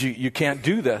 And he says, you can't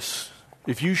do this.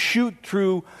 If you shoot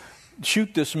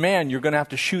this man, you're going to have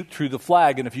to shoot through the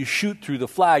flag. And if you shoot through the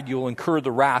flag, you'll incur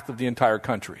the wrath of the entire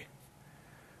country.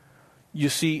 You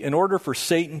see, in order for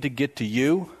Satan to get to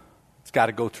you, it's got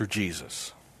to go through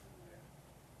Jesus.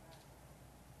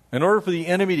 In order for the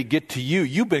enemy to get to you,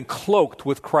 you've been cloaked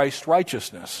with Christ's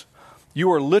righteousness.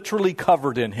 You are literally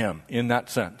covered in him in that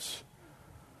sense.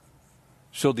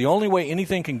 So the only way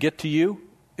anything can get to you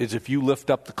is if you lift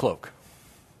up the cloak.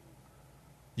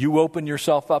 You open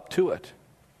yourself up to it.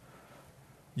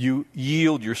 You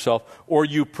yield yourself, or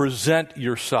you present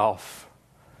yourself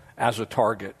as a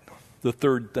target. The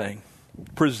third thing,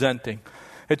 presenting.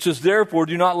 It says, therefore,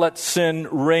 do not let sin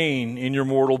reign in your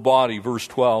mortal body, verse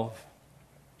 12,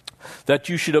 that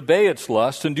you should obey its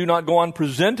lust, and do not go on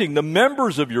presenting the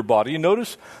members of your body. And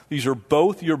notice, these are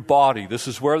both your body. This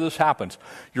is where this happens.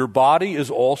 Your body is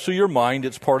also your mind.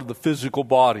 It's part of the physical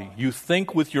body. You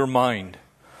think with your mind.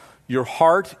 Your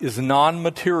heart is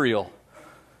non-material.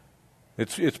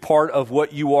 It's part of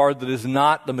what you are that is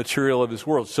not the material of this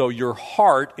world. So your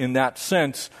heart, in that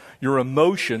sense, your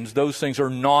emotions, those things are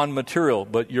non-material,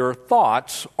 but your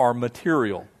thoughts are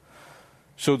material.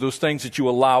 So those things that you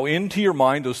allow into your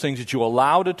mind, those things that you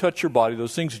allow to touch your body,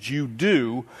 those things that you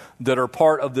do that are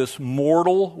part of this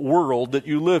mortal world that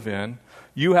you live in,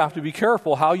 you have to be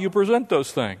careful how you present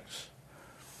those things.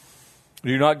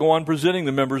 Do not go on presenting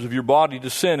the members of your body to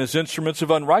sin as instruments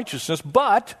of unrighteousness,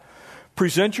 but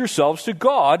present yourselves to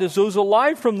God as those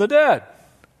alive from the dead,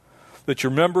 that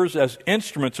your members as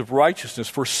instruments of righteousness.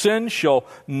 For sin shall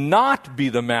not be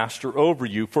the master over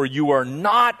you, for you are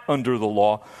not under the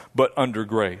law, but under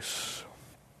grace.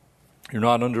 You're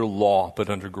not under law, but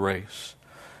under grace.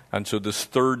 And so this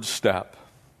third step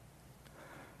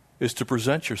is to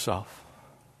present yourself.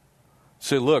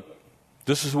 Say, look,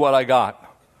 this is what I got.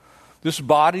 This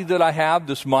body that I have,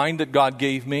 this mind that God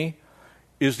gave me,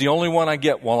 is the only one I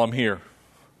get while I'm here.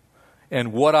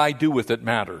 And what I do with it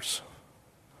matters.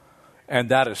 And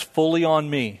that is fully on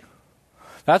me.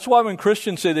 That's why when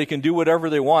Christians say they can do whatever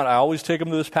they want, I always take them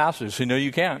to this passage and say, no,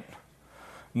 you can't.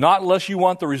 Not unless you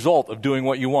want the result of doing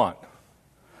what you want.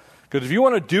 Because if you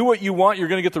want to do what you want, you're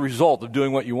going to get the result of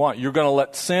doing what you want. You're going to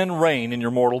let sin reign in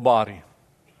your mortal body.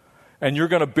 And you're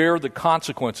going to bear the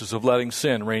consequences of letting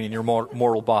sin reign in your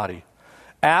mortal body.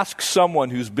 Ask someone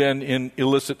who's been in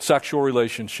illicit sexual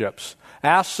relationships.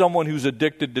 Ask someone who's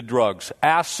addicted to drugs.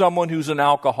 Ask someone who's an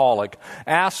alcoholic.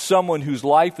 Ask someone whose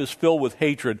life is filled with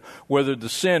hatred whether the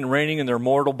sin reigning in their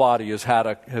mortal body has had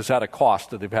a cost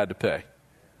that they've had to pay.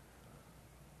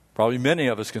 Probably many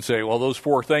of us can say, well, those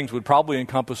four things would probably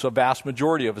encompass a vast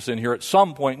majority of us in here at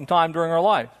some point in time during our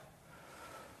life.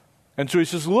 And so he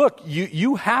says, look,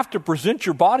 you have to present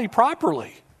your body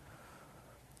properly.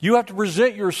 You have to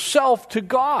present yourself to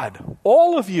God,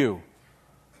 all of you.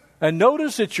 And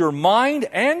notice it's your mind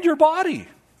and your body,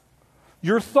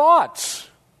 your thoughts,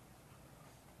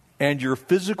 and your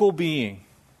physical being.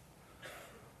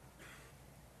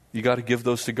 You got to give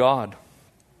those to God.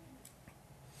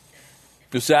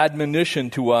 This admonition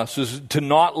to us is to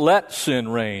not let sin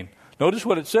reign. Notice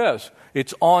what it says.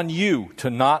 It's on you to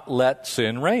not let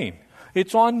sin reign.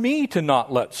 It's on me to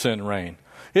not let sin reign.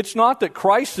 It's not that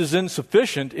Christ is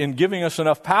insufficient in giving us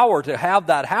enough power to have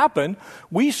that happen.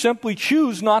 We simply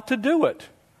choose not to do it.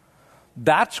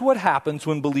 That's what happens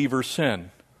when believers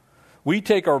sin. We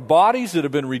take our bodies that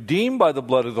have been redeemed by the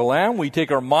blood of the Lamb. We take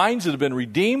our minds that have been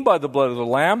redeemed by the blood of the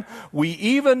Lamb. We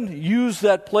even use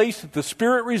that place that the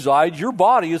Spirit resides. Your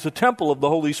body is a temple of the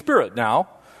Holy Spirit now.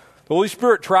 The Holy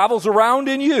Spirit travels around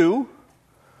in you,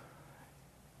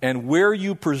 and where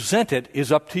you present it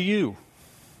is up to you.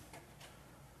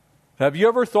 Have you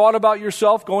ever thought about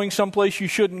yourself going someplace you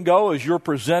shouldn't go as you're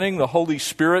presenting the Holy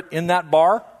Spirit in that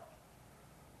bar?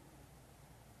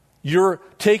 You're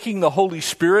taking the Holy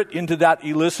Spirit into that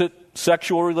illicit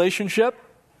sexual relationship?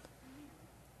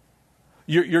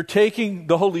 You're taking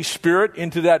the Holy Spirit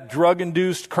into that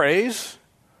drug-induced craze?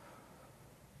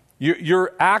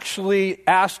 You're actually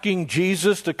asking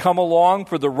Jesus to come along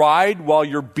for the ride while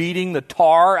you're beating the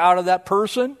tar out of that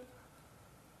person?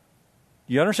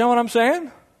 You understand what I'm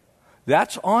saying?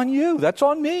 That's on you. That's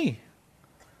on me.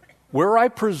 Where I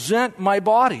present my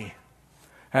body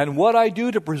and what I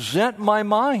do to present my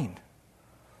mind.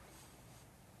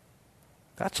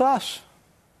 That's us.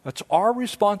 That's our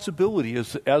responsibility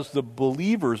as the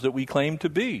believers that we claim to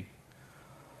be.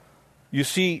 You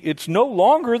see, it's no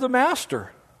longer the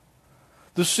master.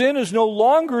 The sin is no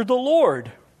longer the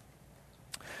Lord.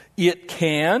 It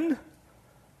can,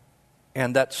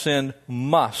 and that sin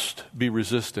must be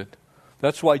resisted.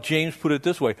 That's why James put it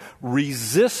this way: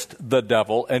 resist the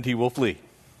devil and he will flee.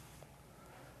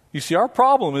 You see, our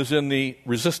problem is in the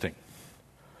resisting.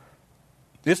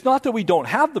 It's not that we don't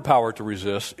have the power to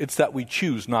resist, it's that we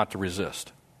choose not to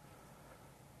resist.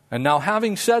 And now,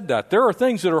 having said that, there are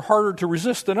things that are harder to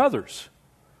resist than others.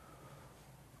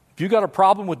 If you've got a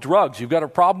problem with drugs, you've got a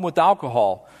problem with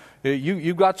alcohol,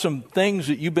 you've got some things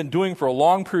that you've been doing for a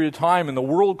long period of time, and the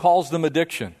world calls them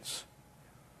addictions.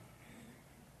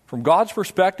 From God's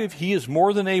perspective, He is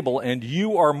more than able, and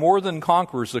you are more than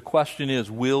conquerors. The question is,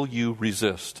 will you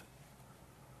resist?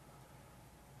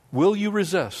 Will you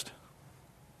resist?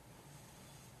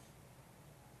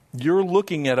 You're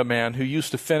looking at a man who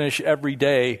used to finish every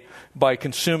day by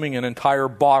consuming an entire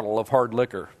bottle of hard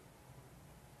liquor,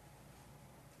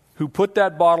 who put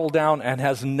that bottle down and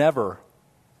has never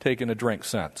taken a drink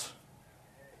since.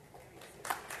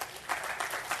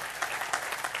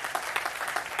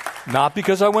 Not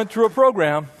because I went through a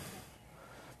program,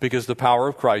 because the power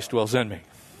of Christ dwells in me.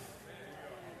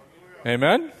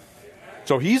 Amen?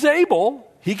 So He's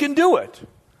able, He can do it.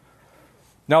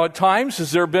 Now, at times,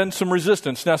 has there been some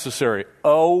resistance necessary?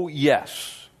 Oh,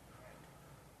 yes.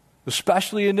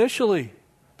 Especially initially,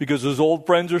 because those old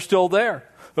friends are still there.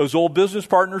 Those old business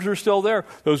partners are still there.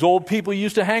 Those old people you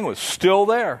used to hang with, still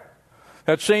there.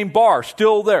 That same bar,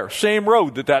 still there. Same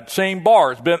road that same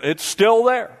bar has been, it's still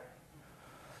there.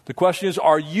 The question is,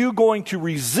 are you going to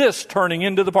resist turning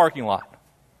into the parking lot?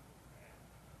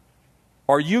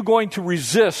 Are you going to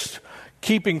resist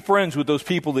keeping friends with those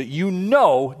people that you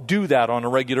know do that on a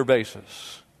regular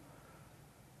basis?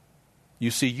 You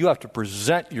see, you have to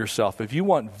present yourself. If you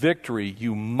want victory,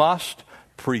 you must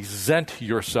present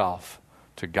yourself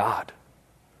to God,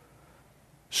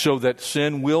 so that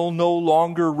sin will no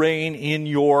longer reign in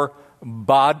your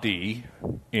body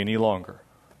any longer.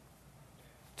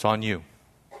 It's on you.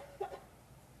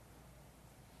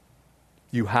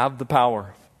 You have the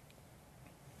power.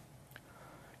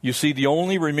 You see, the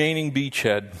only remaining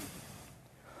beachhead,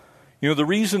 the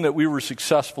reason that we were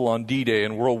successful on D-Day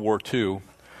in World War II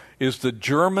is the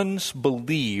Germans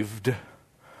believed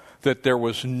that there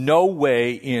was no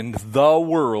way in the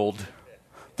world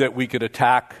that we could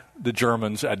attack the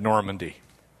Germans at Normandy.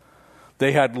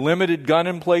 They had limited gun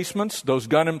emplacements. Those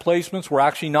gun emplacements were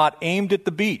actually not aimed at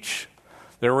the beach.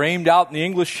 They were aimed out in the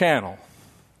English Channel.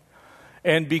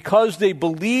 And because they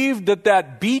believed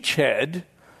that beachhead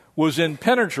was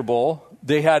impenetrable,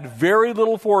 they had very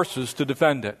little forces to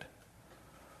defend it.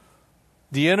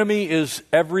 The enemy is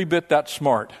every bit that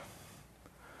smart.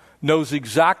 Knows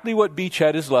exactly what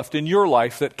beachhead is left in your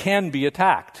life that can be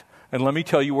attacked. And let me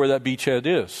tell you where that beachhead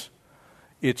is.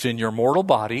 It's in your mortal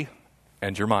body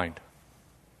and your mind.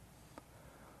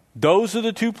 Those are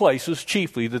the two places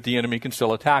chiefly that the enemy can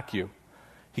still attack you.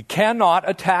 He cannot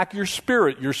attack your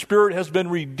spirit. Your spirit has been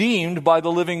redeemed by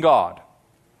the living God.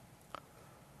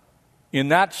 In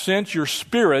that sense, your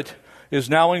spirit is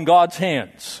now in God's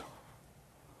hands.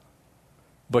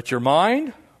 But your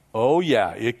mind, oh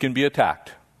yeah, it can be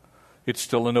attacked. It's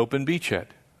still an open beachhead.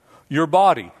 Your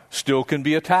body still can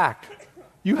be attacked.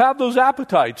 You have those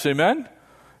appetites, amen?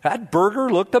 That burger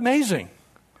looked amazing.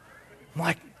 I'm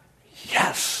like,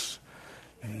 yes,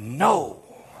 no.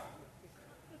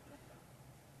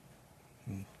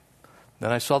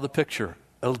 Then I saw the picture,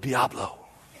 El Diablo.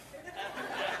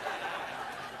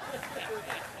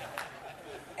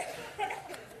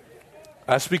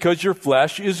 That's because your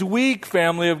flesh is weak,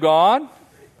 family of God.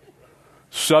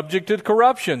 Subject to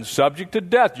corruption, subject to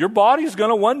death. Your body's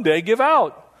going to one day give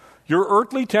out. Your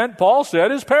earthly tent, Paul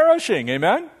said, is perishing.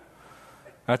 Amen?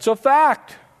 That's a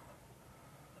fact.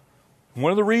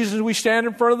 One of the reasons we stand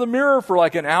in front of the mirror for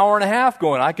like an hour and a half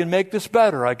going, I can make this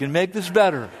better, I can make this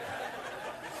better.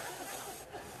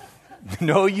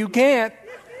 No, you can't.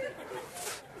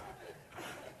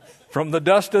 From the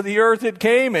dust of the earth it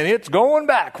came, and it's going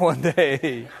back one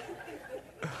day.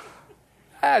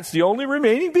 That's the only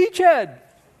remaining beachhead.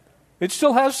 It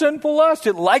still has sinful lust.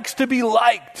 It likes to be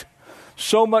liked.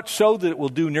 So much so that it will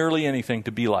do nearly anything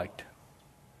to be liked.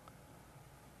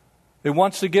 It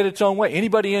wants to get its own way.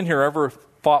 Anybody in here ever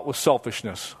fought with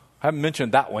selfishness? I haven't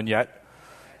mentioned that one yet.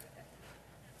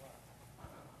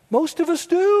 Most of us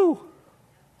do.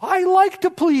 I like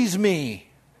to please me.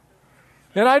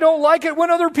 And I don't like it when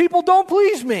other people don't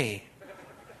please me.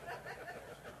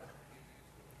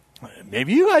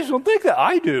 Maybe you guys don't think that.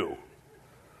 I do.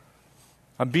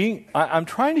 I'm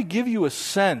trying to give you a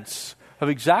sense of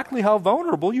exactly how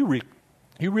vulnerable you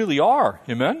really are.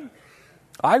 Amen?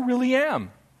 I really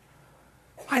am.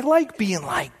 I like being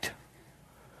liked.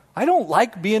 I don't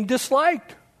like being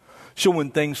disliked. So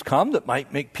when things come that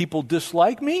might make people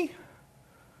dislike me,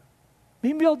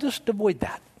 maybe I'll just avoid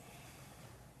that.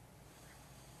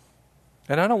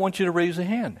 And I don't want you to raise a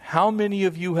hand. How many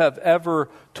of you have ever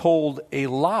told a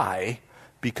lie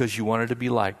because you wanted to be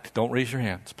liked? Don't raise your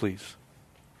hands, please.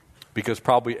 Because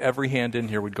probably every hand in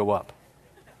here would go up.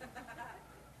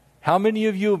 How many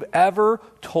of you have ever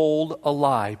told a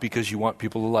lie because you want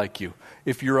people to like you?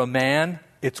 If you're a man,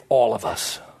 it's all of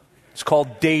us. It's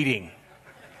called dating.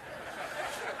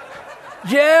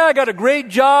 Yeah, I got a great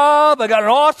job. I got an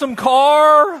awesome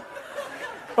car.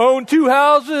 Own 2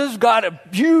 houses. Got a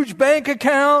huge bank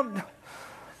account.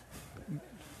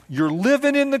 You're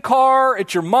living in the car.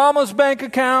 It's your mama's bank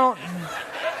account.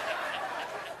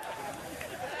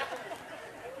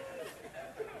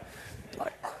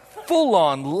 Like,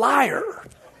 full-on liar.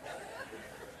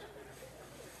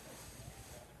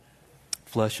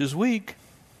 Flesh is weak.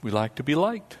 We like to be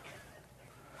liked.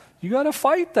 You got to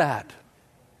fight that.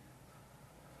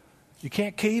 You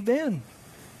can't cave in.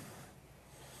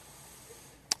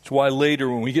 That's why later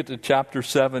when we get to chapter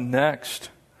 7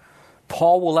 next,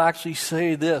 Paul will actually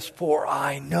say this, for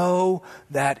I know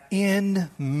that in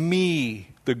me,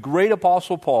 the great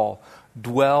apostle Paul,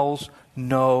 dwells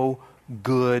no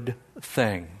good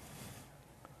thing.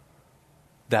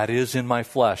 That is in my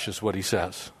flesh, is what he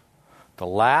says. The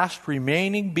last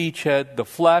remaining beachhead, the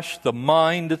flesh, the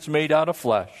mind that's made out of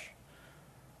flesh,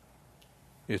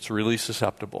 it's really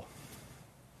susceptible.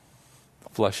 The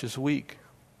flesh is weak.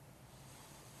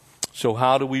 So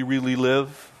how do we really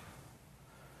live?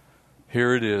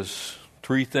 Here it is.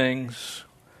 3 things.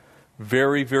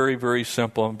 Very, very, very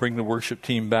simple. I'll bring the worship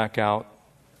team back out.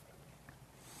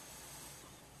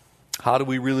 How do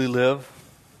we really live?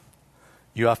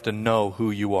 You have to know who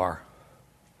you are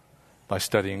by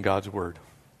studying God's Word.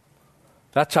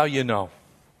 That's how you know.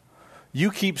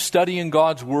 You keep studying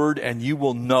God's Word and you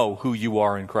will know who you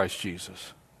are in Christ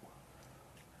Jesus.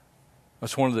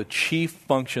 That's one of the chief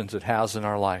functions it has in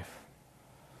our life.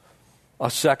 A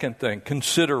second thing,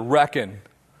 consider, reckon,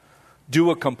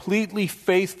 do a completely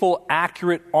faithful,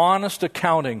 accurate, honest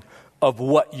accounting of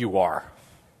what you are.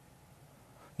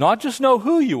 Not just know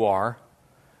who you are,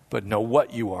 but know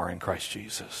what you are in Christ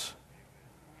Jesus.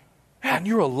 Man,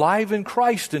 you're alive in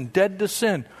Christ and dead to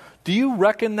sin. Do you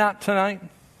reckon that tonight?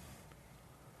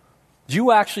 Do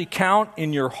you actually count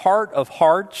in your heart of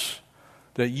hearts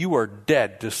that you are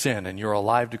dead to sin and you're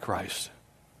alive to Christ?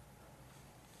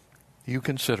 You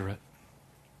consider it.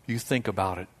 You think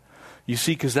about it. You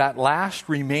see, because that last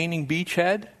remaining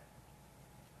beachhead,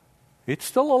 it's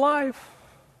still alive.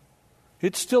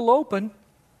 It's still open,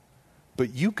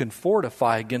 but you can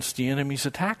fortify against the enemy's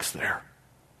attacks there.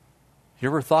 You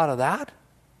ever thought of that?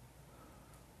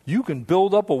 You can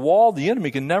build up a wall. The enemy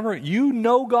can never. You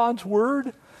know God's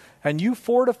word, and you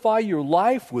fortify your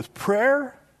life with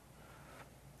prayer.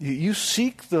 You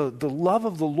seek the love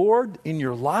of the Lord in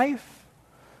your life,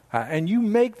 and you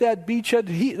make that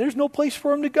beachhead. There's no place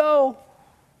for him to go.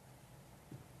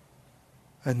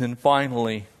 And then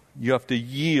finally, you have to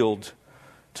yield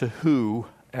to who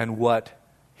and what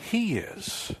he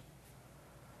is,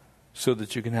 so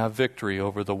that you can have victory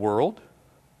over the world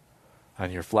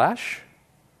and your flesh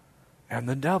and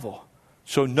the devil.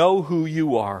 So know who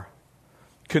you are,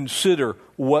 consider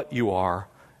what you are,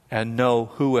 and know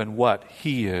who and what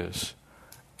he is,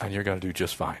 and you're going to do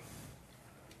just fine.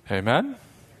 Amen?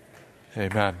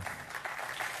 Amen.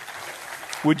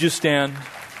 Would you stand?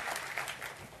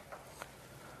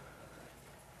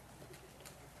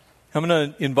 I'm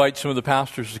going to invite some of the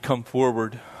pastors to come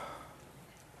forward.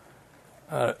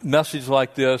 Message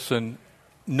like this, and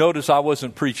notice I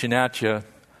wasn't preaching at you.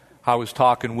 I was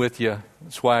talking with you.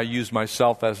 That's why I used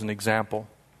myself as an example.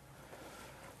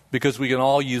 Because we can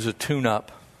all use a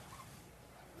tune-up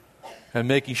and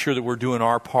making sure that we're doing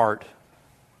our part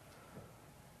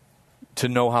to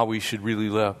know how we should really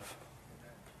live.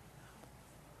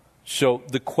 So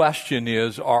the question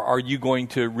is, are you going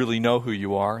to really know who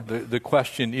you are? The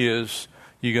question is,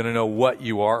 you're going to know what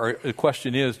you are. Or the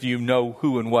question is, do you know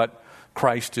who and what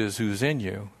Christ is who's in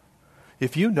you?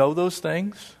 If you know those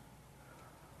things,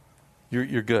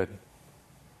 you're good.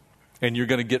 And you're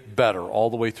going to get better all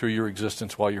the way through your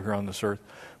existence while you're here on this earth.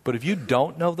 But if you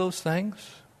don't know those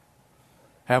things,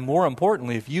 and more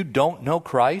importantly, if you don't know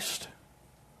Christ,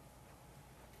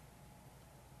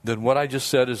 then what I just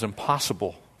said is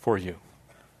impossible for you.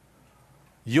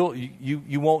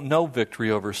 You won't know victory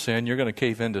over sin. You're going to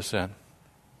cave into sin.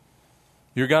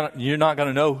 You're not going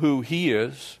to know who he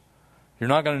is. You're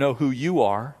not going to know who you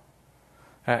are.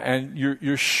 And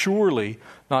you're surely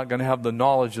not going to have the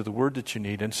knowledge of the word that you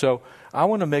need. And so I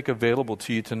want to make available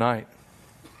to you tonight.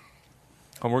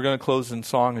 And we're going to close in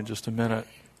song in just a minute.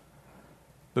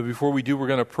 But before we do, we're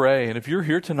going to pray. And if you're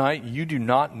here tonight and you do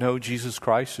not know Jesus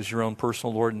Christ as your own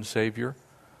personal Lord and Savior,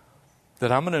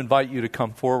 then I'm going to invite you to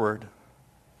come forward.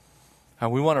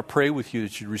 And we want to pray with you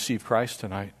that you receive Christ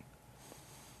tonight.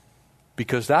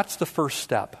 Because that's the first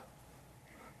step.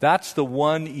 That's the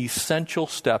one essential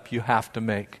step you have to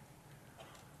make.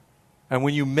 And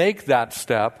when you make that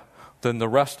step, then the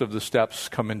rest of the steps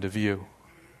come into view.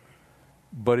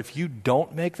 But if you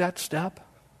don't make that step,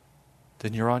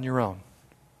 then you're on your own.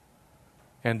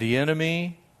 And the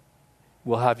enemy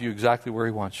will have you exactly where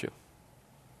he wants you.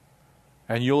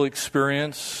 And you'll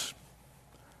experience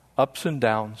ups and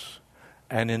downs.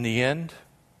 And in the end,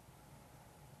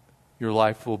 your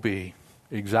life will be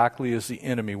exactly as the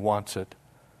enemy wants it.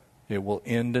 It will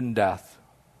end in death,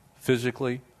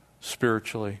 physically,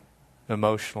 spiritually,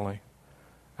 emotionally,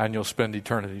 and you'll spend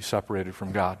eternity separated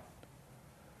from God.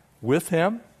 With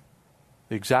him,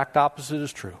 the exact opposite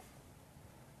is true.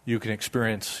 You can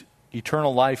experience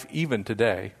eternal life even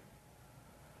today,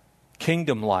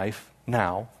 kingdom life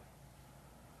now,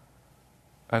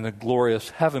 and the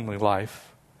glorious heavenly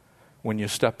life when you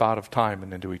step out of time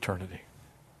and into eternity.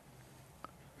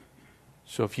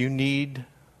 So if you need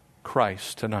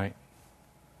Christ tonight,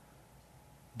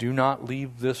 do not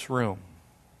leave this room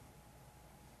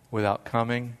without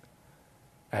coming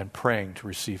and praying to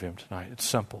receive him tonight. It's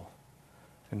simple.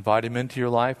 Invite him into your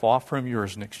life. Offer him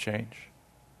yours in exchange.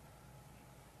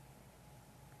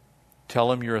 Tell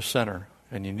him you're a sinner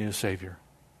and you need a Savior.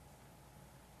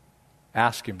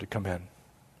 Ask him to come in.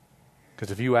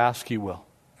 Because if you ask, he will.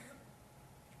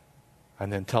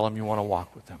 And then tell him you want to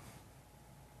walk with him.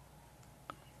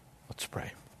 Let's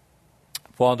pray.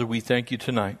 Father, we thank you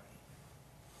tonight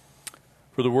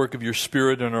for the work of your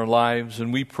Spirit in our lives,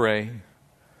 and we pray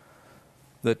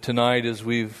that tonight, as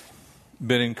we've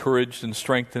been encouraged and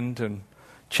strengthened and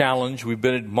challenged, we've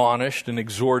been admonished and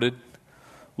exhorted,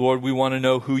 Lord, we want to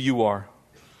know who you are.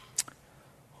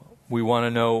 We want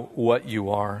to know what you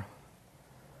are.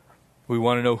 We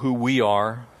want to know who we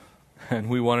are, and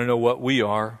we want to know what we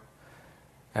are,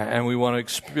 and we want to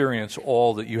experience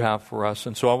all that you have for us.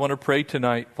 And so I want to pray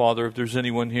tonight, Father, if there's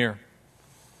anyone here.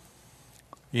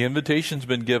 The invitation's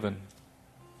been given.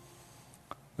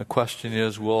 The question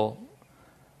is, will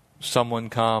someone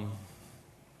come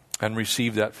and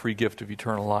receive that free gift of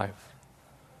eternal life?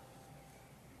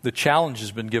 The challenge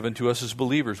has been given to us as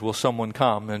believers. Will someone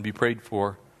come and be prayed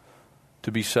for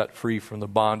to be set free from the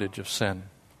bondage of sin?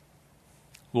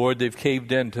 Lord, they've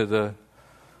caved into the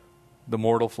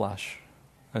mortal flesh.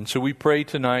 And so we pray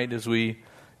tonight as we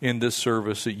in this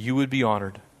service, that you would be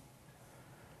honored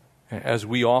as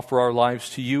we offer our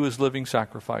lives to you as living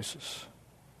sacrifices,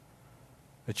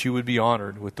 that you would be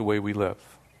honored with the way we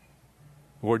live.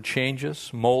 Lord, change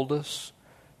us, mold us,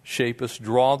 shape us,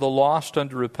 draw the lost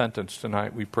unto repentance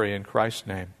tonight, we pray in Christ's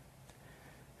name.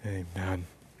 Amen.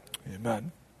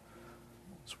 Amen.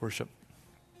 Let's worship.